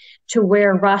 to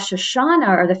where Rosh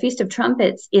Hashanah, or the Feast of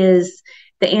Trumpets, is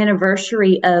the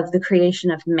anniversary of the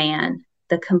creation of man,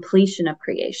 the completion of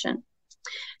creation.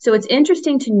 So it's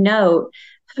interesting to note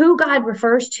who God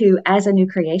refers to as a new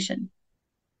creation.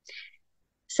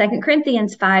 2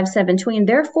 Corinthians 5:17,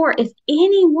 therefore, if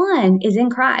anyone is in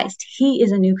Christ, he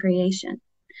is a new creation.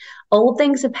 Old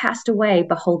things have passed away.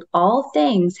 Behold, all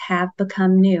things have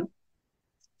become new.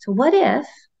 So what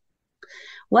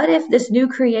if this new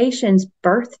creation's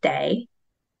birthday,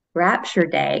 rapture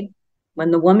day,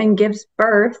 when the woman gives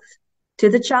birth to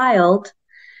the child,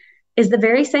 is the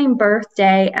very same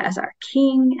birthday as our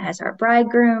King, as our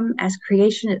bridegroom, as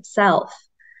creation itself?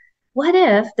 What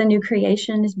if the new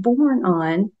creation is born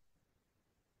on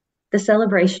the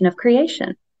celebration of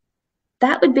creation?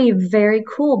 That would be a very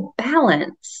cool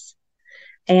balance.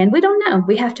 And we don't know.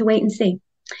 We have to wait and see.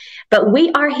 But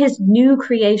we are his new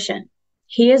creation.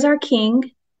 He is our King,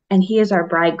 and he is our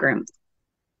bridegroom.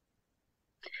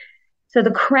 So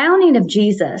the crowning of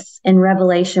Jesus in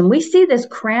Revelation, we see this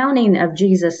crowning of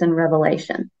Jesus in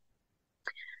Revelation.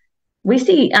 We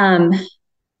see,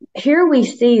 here we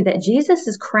see that Jesus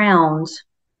is crowned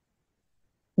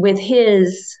with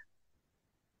his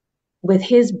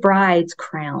bride's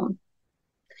crown.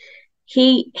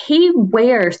 He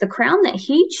wears the crown that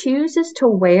he chooses to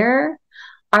wear,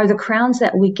 are the crowns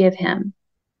that we give him.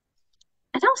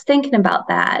 And I was thinking about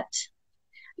that.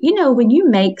 When you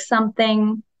make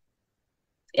something,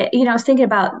 I was thinking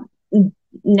about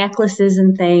necklaces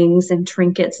and things and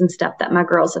trinkets and stuff that my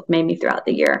girls have made me throughout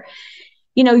the year.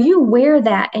 You wear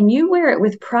that, and you wear it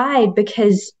with pride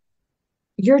because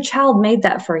your child made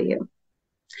that for you.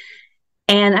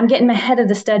 And I'm getting ahead of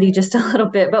the study just a little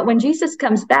bit, but when Jesus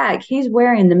comes back, he's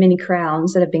wearing the many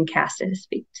crowns that have been cast at his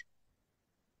feet.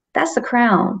 That's the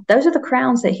crown. Those are the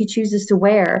crowns that he chooses to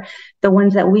wear, the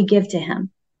ones that we give to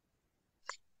him.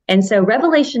 And so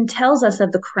Revelation tells us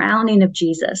of the crowning of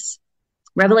Jesus.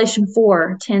 Revelation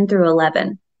 4:10 through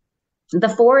 11. The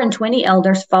 24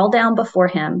 elders fall down before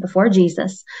him, before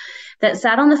Jesus, that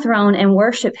sat on the throne, and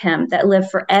worship him that lived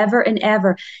forever and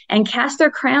ever, and cast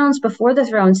their crowns before the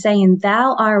throne, saying,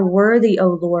 thou art worthy,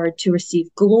 O Lord, to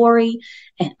receive glory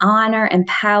and honor and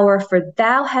power, for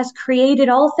thou hast created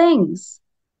all things.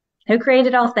 Who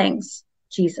created all things?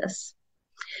 Jesus.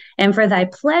 And for thy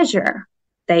pleasure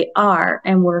they are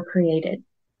and were created.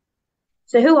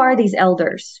 So who are these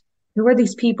elders? Who are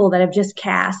these people that have just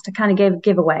cast? I kind of gave a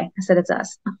giveaway. I said it's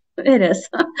us. It is.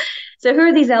 So who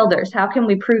are these elders? How can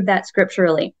we prove that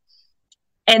scripturally?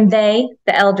 And they,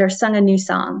 the elders, sung a new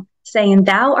song, saying,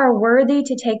 thou art worthy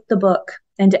to take the book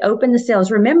and to open the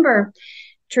seals. Remember,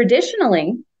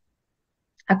 traditionally,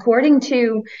 according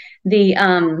to the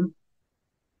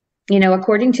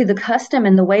according to the custom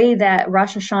and the way that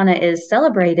Rosh Hashanah is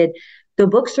celebrated, the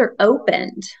books are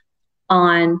opened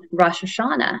on Rosh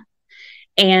Hashanah.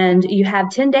 And you have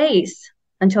 10 days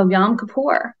until Yom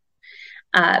Kippur.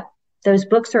 Those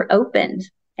books are opened,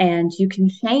 and you can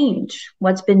change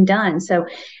what's been done. So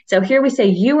here we say,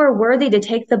 you are worthy to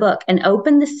take the book and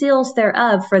open the seals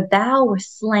thereof, for thou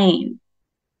wast slain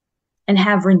and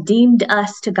have redeemed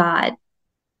us to God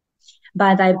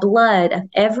by thy blood of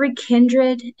every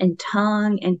kindred and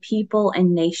tongue and people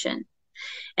and nation,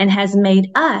 and has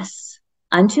made us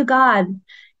unto God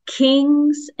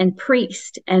kings and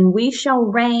priests, and we shall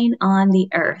reign on the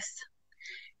earth.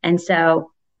 And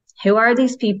so, who are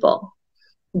these people?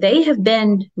 They have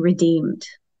been redeemed.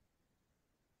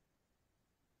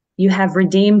 You have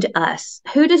redeemed us.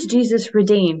 Who does Jesus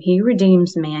redeem? He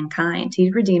redeems mankind.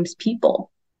 He redeems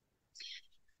people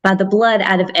by the blood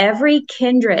out of every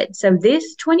kindred. So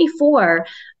this 24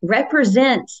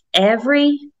 represents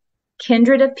every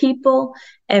kindred of people,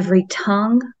 every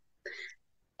tongue,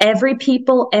 every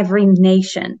people, every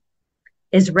nation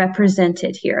is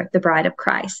represented here, the bride of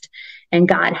Christ. And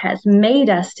God has made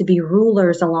us to be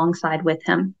rulers alongside with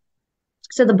him.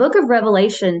 So the book of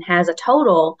Revelation has a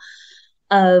total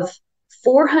of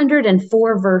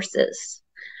 404 verses,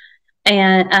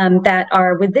 and that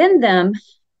are within them,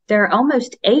 there are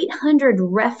almost 800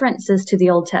 references to the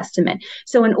Old Testament.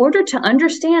 So in order to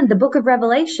understand the book of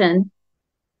Revelation,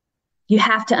 you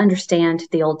have to understand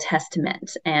the Old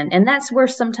Testament. And that's where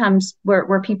sometimes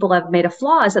where people have made a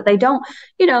flaw, is that they don't,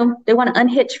 they want to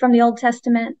unhitch from the Old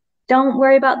Testament. Don't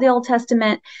worry about the Old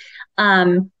Testament.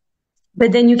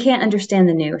 But then you can't understand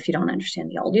the new if you don't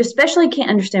understand the old. You especially can't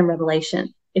understand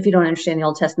Revelation if you don't understand the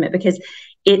Old Testament, because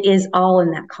it is all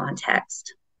in that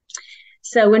context.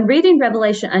 So when reading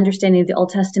Revelation, understanding the Old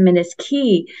Testament is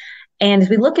key. And as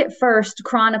we look at First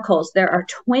Chronicles, there are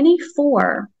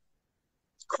 24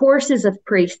 courses of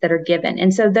priests that are given.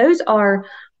 And so those are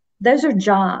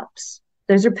jobs.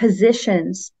 Those are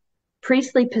positions,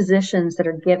 priestly positions that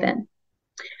are given.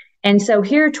 And so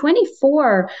here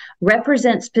 24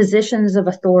 represents positions of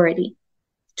authority.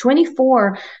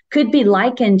 24 could be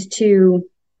likened to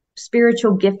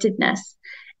spiritual giftedness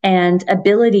and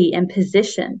ability and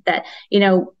position that,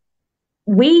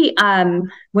 we, when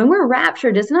we're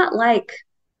raptured, it's not like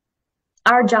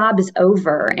our job is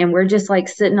over and we're just like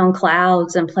sitting on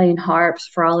clouds and playing harps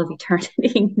for all of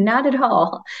eternity. Not at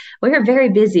all. We are very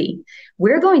busy.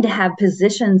 We're going to have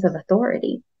positions of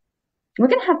authority. We're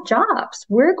going to have jobs.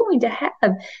 We're going to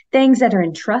have things that are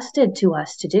entrusted to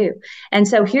us to do. And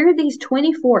so here are these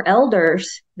 24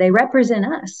 elders. They represent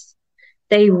us.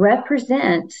 They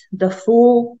represent the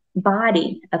full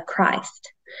body of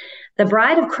Christ. The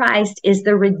bride of Christ is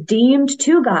the redeemed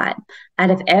to God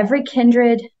out of every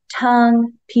kindred,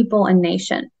 tongue, people, and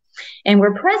nation. And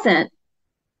we're present.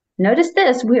 Notice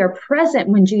this, we are present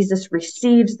when Jesus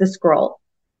receives the scroll.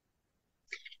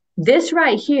 This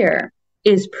right here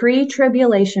is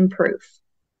pre-tribulation proof.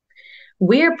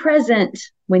 We are present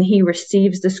when he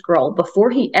receives the scroll. Before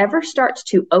he ever starts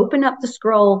to open up the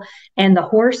scroll and the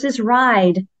horses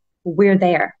ride, we're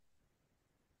there.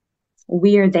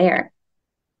 We are there.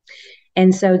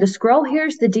 And so the scroll here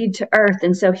is the deed to earth.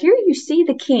 And so here you see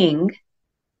the king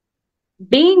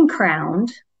being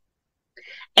crowned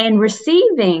and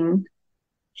receiving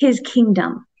his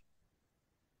kingdom.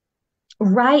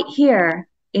 Right here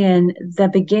in the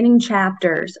beginning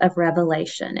chapters of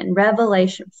Revelation. In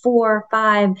Revelation 4,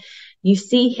 5, you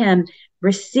see him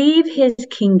receive his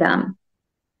kingdom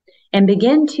and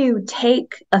begin to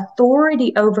take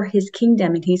authority over his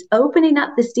kingdom. And he's opening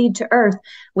up this deed to earth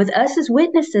with us as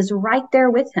witnesses right there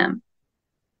with him.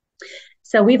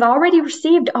 So we've already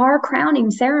received our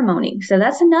crowning ceremony. So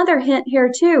that's another hint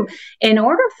here too. In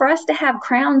order for us to have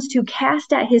crowns to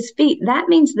cast at his feet, that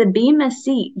means the Bema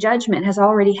seat judgment has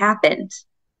already happened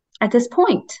at this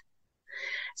point.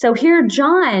 So here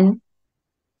John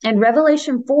in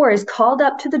Revelation 4 is called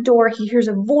up to the door. He hears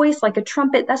a voice like a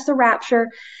trumpet. That's the rapture.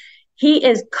 He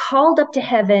is called up to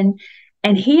heaven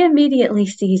and he immediately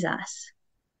sees us.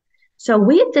 So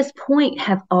we at this point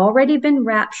have already been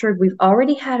raptured. We've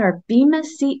already had our Bema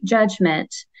seat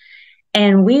judgment.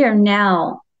 And we are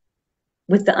now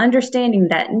with the understanding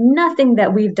that nothing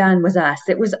that we've done was us.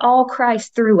 It was all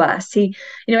Christ through us.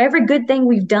 Every good thing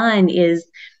we've done is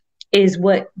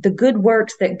what the good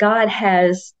works that God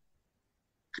has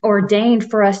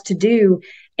ordained for us to do.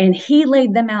 And he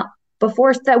laid them out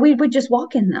before us that we would just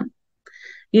walk in them.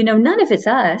 None of it's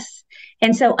us.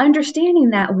 And so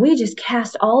understanding that, we just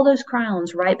cast all those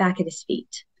crowns right back at his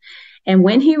feet. And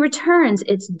when he returns,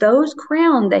 it's those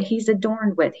crowns that he's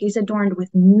adorned with. He's adorned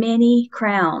with many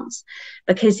crowns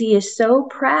because he is so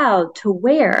proud to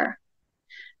wear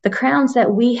the crowns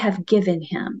that we have given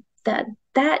him. That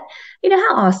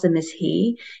how awesome is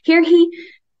he? Here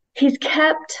he's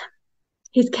kept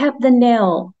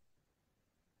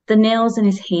the nails in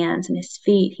his hands and his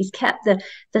feet. He's kept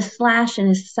the slash in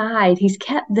his side. He's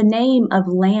kept the name of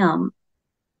Lamb.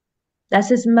 That's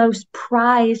his most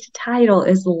prized title,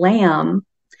 is Lamb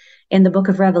in the book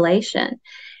of Revelation.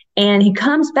 And he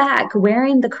comes back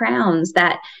wearing the crowns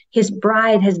that his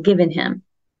bride has given him.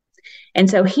 And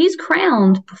so he's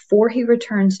crowned before he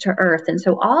returns to earth. And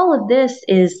so all of this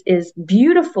is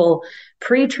beautiful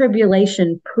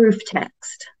pre-tribulation proof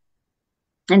text.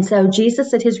 And so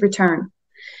Jesus at his return,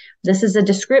 this is a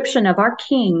description of our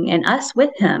King and us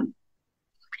with him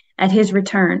at his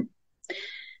return.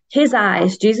 His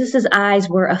eyes, Jesus's eyes,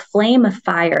 were a flame of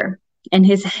fire, and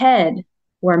his head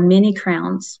were many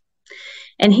crowns.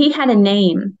 And he had a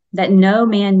name that no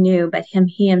man knew but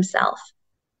he himself.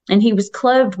 And he was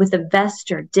clothed with a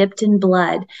vesture dipped in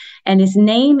blood, and his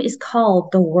name is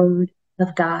called the Word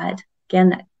of God. Again,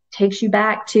 that takes you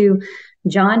back to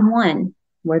John 1,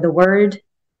 where the Word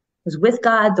was with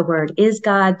God, the Word is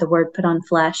God, the Word put on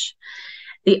flesh.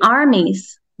 The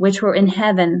armies which were in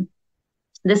heaven,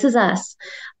 this is us,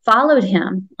 followed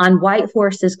him on white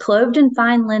horses, clothed in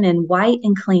fine linen, white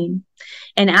and clean.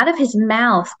 And out of his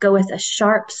mouth goeth a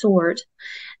sharp sword,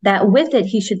 that with it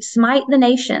he should smite the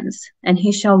nations, and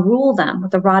he shall rule them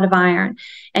with a rod of iron.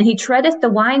 And he treadeth the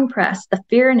winepress, the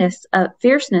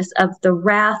fierceness of the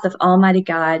wrath of Almighty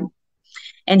God.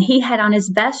 And he had on his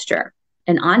vesture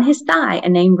and on his thigh a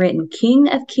name written, King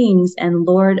of Kings and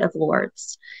Lord of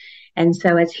Lords. And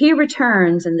so as he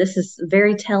returns, and this is a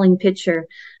very telling picture,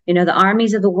 the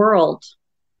armies of the world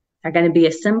are going to be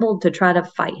assembled to try to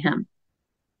fight him.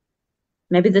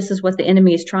 Maybe this is what the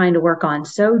enemy is trying to work on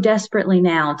so desperately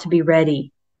now, to be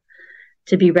ready,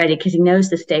 because he knows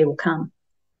this day will come.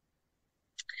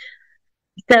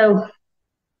 So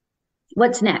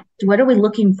what's next? What are we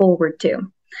looking forward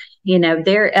to?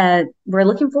 We're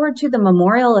looking forward to the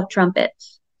memorial of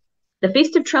trumpets. The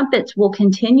Feast of Trumpets will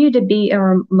continue to be a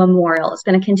memorial. It's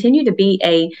going to continue to be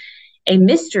a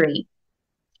mystery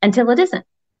until it isn't,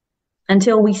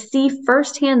 until we see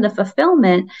firsthand the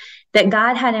fulfillment that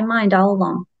God had in mind all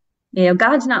along.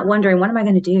 God's not wondering, what am I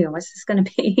going to do? What's this going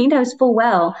to be? He knows full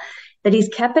well that he's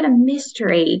kept it a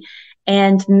mystery,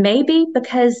 and maybe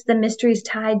because the mystery is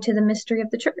tied to the mystery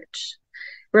of the church.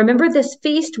 Remember, this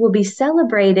feast will be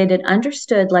celebrated and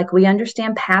understood like we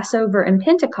understand Passover and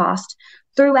Pentecost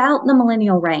throughout the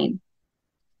millennial reign.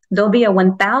 There'll be a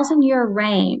 1,000-year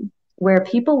reign where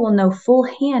people will know full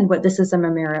hand what this is a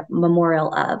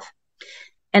memorial of.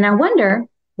 And I wonder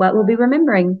what we'll be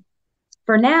remembering.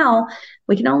 For now,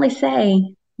 we can only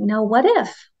say, what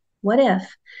if? What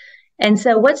if? And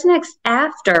so what's next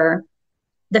after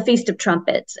the Feast of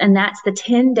Trumpets? And that's the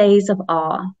 10 days of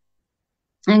awe.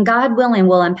 And God willing,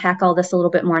 we'll unpack all this a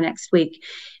little bit more next week.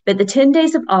 But the 10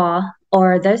 days of awe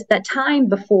are that time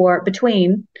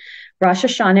between Rosh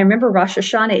Hashanah. Remember, Rosh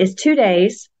Hashanah is 2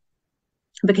 days,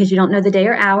 because you don't know the day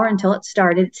or hour until it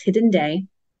started. It's hidden day.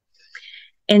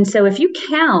 And so if you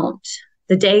count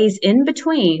the days in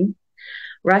between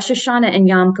Rosh Hashanah and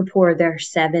Yom Kippur, there are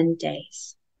 7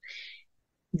 days.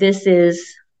 This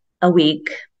is a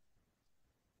week.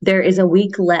 There is a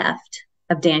week left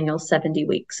of Daniel's 70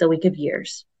 weeks, a week of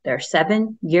years. There are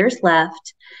 7 years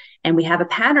left, and we have a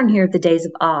pattern here of the days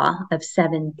of awe of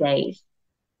 7 days.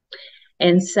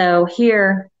 And so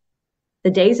here,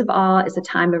 the days of awe is a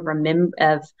time of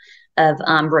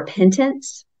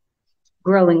repentance,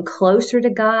 growing closer to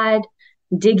God,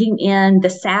 digging in. The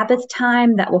Sabbath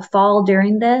time that will fall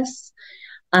during this,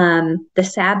 the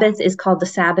Sabbath is called the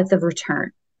Sabbath of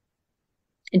Return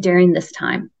during this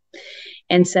time.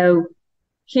 And so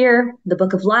here, the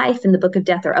book of life and the book of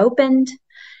death are opened,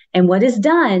 and what is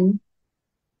done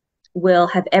will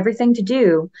have everything to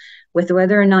do with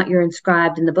whether or not you're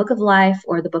inscribed in the book of life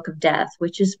or the book of death,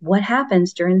 which is what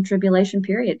happens during the tribulation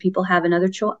period. People have another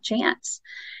chance.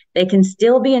 They can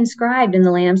still be inscribed in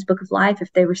the Lamb's book of life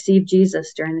if they receive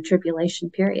Jesus during the tribulation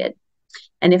period.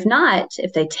 And if not,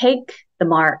 if they take the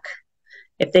mark,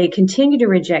 if they continue to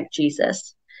reject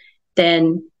Jesus,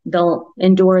 then they'll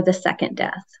endure the second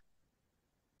death.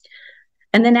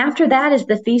 And then after that is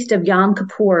the Feast of Yom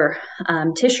Kippur,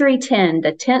 Tishri 10,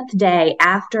 the 10th day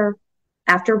after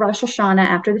Rosh Hashanah,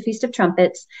 after the Feast of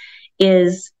Trumpets,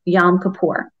 is Yom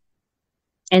Kippur.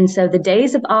 And so the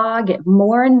days of awe get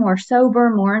more and more sober,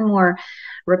 more and more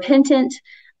repentant,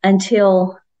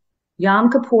 until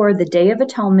Yom Kippur, the Day of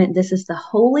Atonement. This is the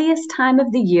holiest time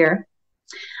of the year,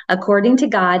 according to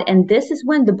God. And this is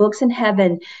when the books in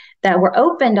heaven that were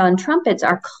opened on trumpets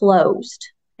are closed,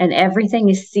 and everything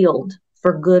is sealed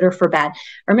for good or for bad.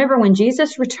 Remember, when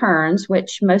Jesus returns,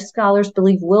 which most scholars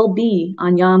believe will be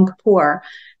on Yom Kippur,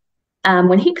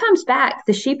 when he comes back,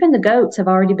 the sheep and the goats have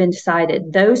already been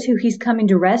decided. Those who he's coming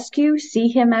to rescue see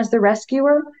him as the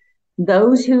rescuer.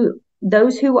 Those who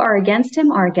are against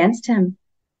him are against him.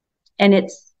 And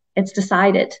it's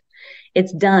decided.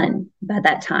 It's done by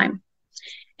that time.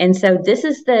 And so this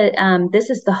is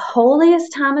the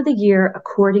holiest time of the year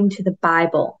according to the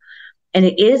Bible. And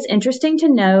it is interesting to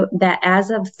note that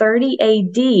as of 30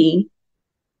 AD,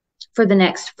 for the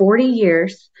next 40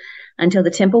 years, until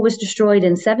the temple was destroyed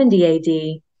in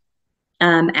 70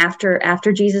 AD,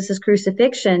 after Jesus'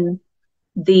 crucifixion,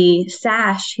 the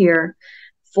sash here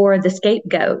for the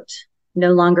scapegoat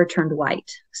no longer turned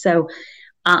white. So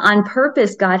on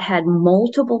purpose, God had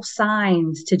multiple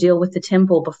signs to deal with the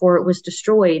temple before it was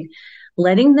destroyed,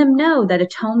 letting them know that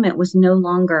atonement was no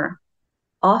longer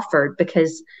offered,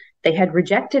 because They had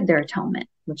rejected their atonement,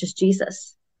 which is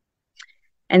Jesus.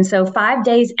 And so 5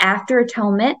 days after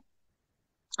atonement,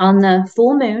 on the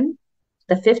full moon,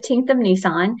 the 15th of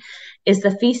Nisan, is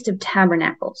the Feast of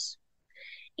Tabernacles.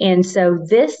 And so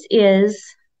this is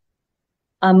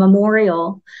a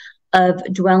memorial of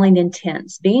dwelling in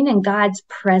tents, being in God's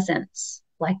presence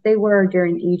like they were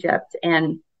during Egypt.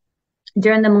 And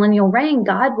during the millennial reign,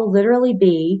 God will literally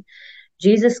be,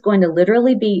 Jesus is going to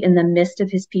literally be in the midst of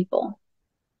his people.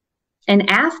 And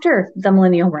after the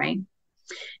millennial reign,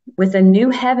 with a new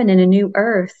heaven and a new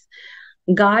earth,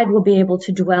 God will be able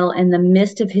to dwell in the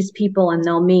midst of his people, and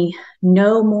there'll be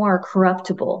no more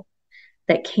corruptible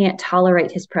that can't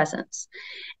tolerate his presence.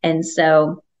 And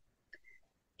so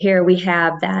here we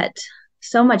have that,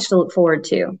 so much to look forward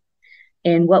to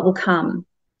in what will come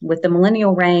with the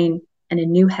millennial reign and a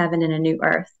new heaven and a new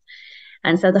earth.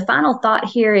 And so the final thought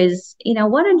here is,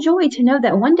 what a joy to know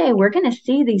that one day we're going to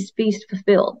see these feasts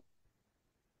fulfilled.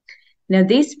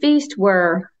 These feasts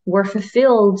were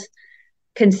fulfilled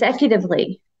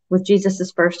consecutively with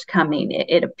Jesus's first coming.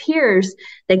 It appears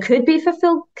they could be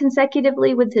fulfilled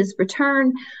consecutively with his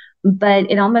return,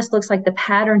 but it almost looks like the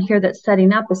pattern here that's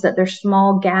setting up is that there's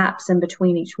small gaps in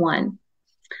between each one.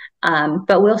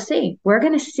 But we'll see. We're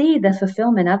going to see the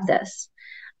fulfillment of this.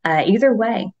 Either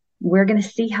way, we're going to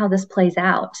see how this plays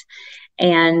out.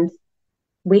 And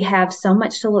we have so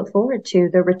much to look forward to,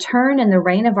 the return and the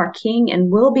reign of our King,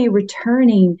 and we'll be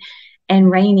returning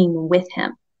and reigning with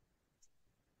him.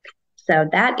 So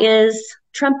that is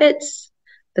Trumpets,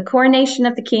 the coronation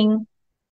of the King,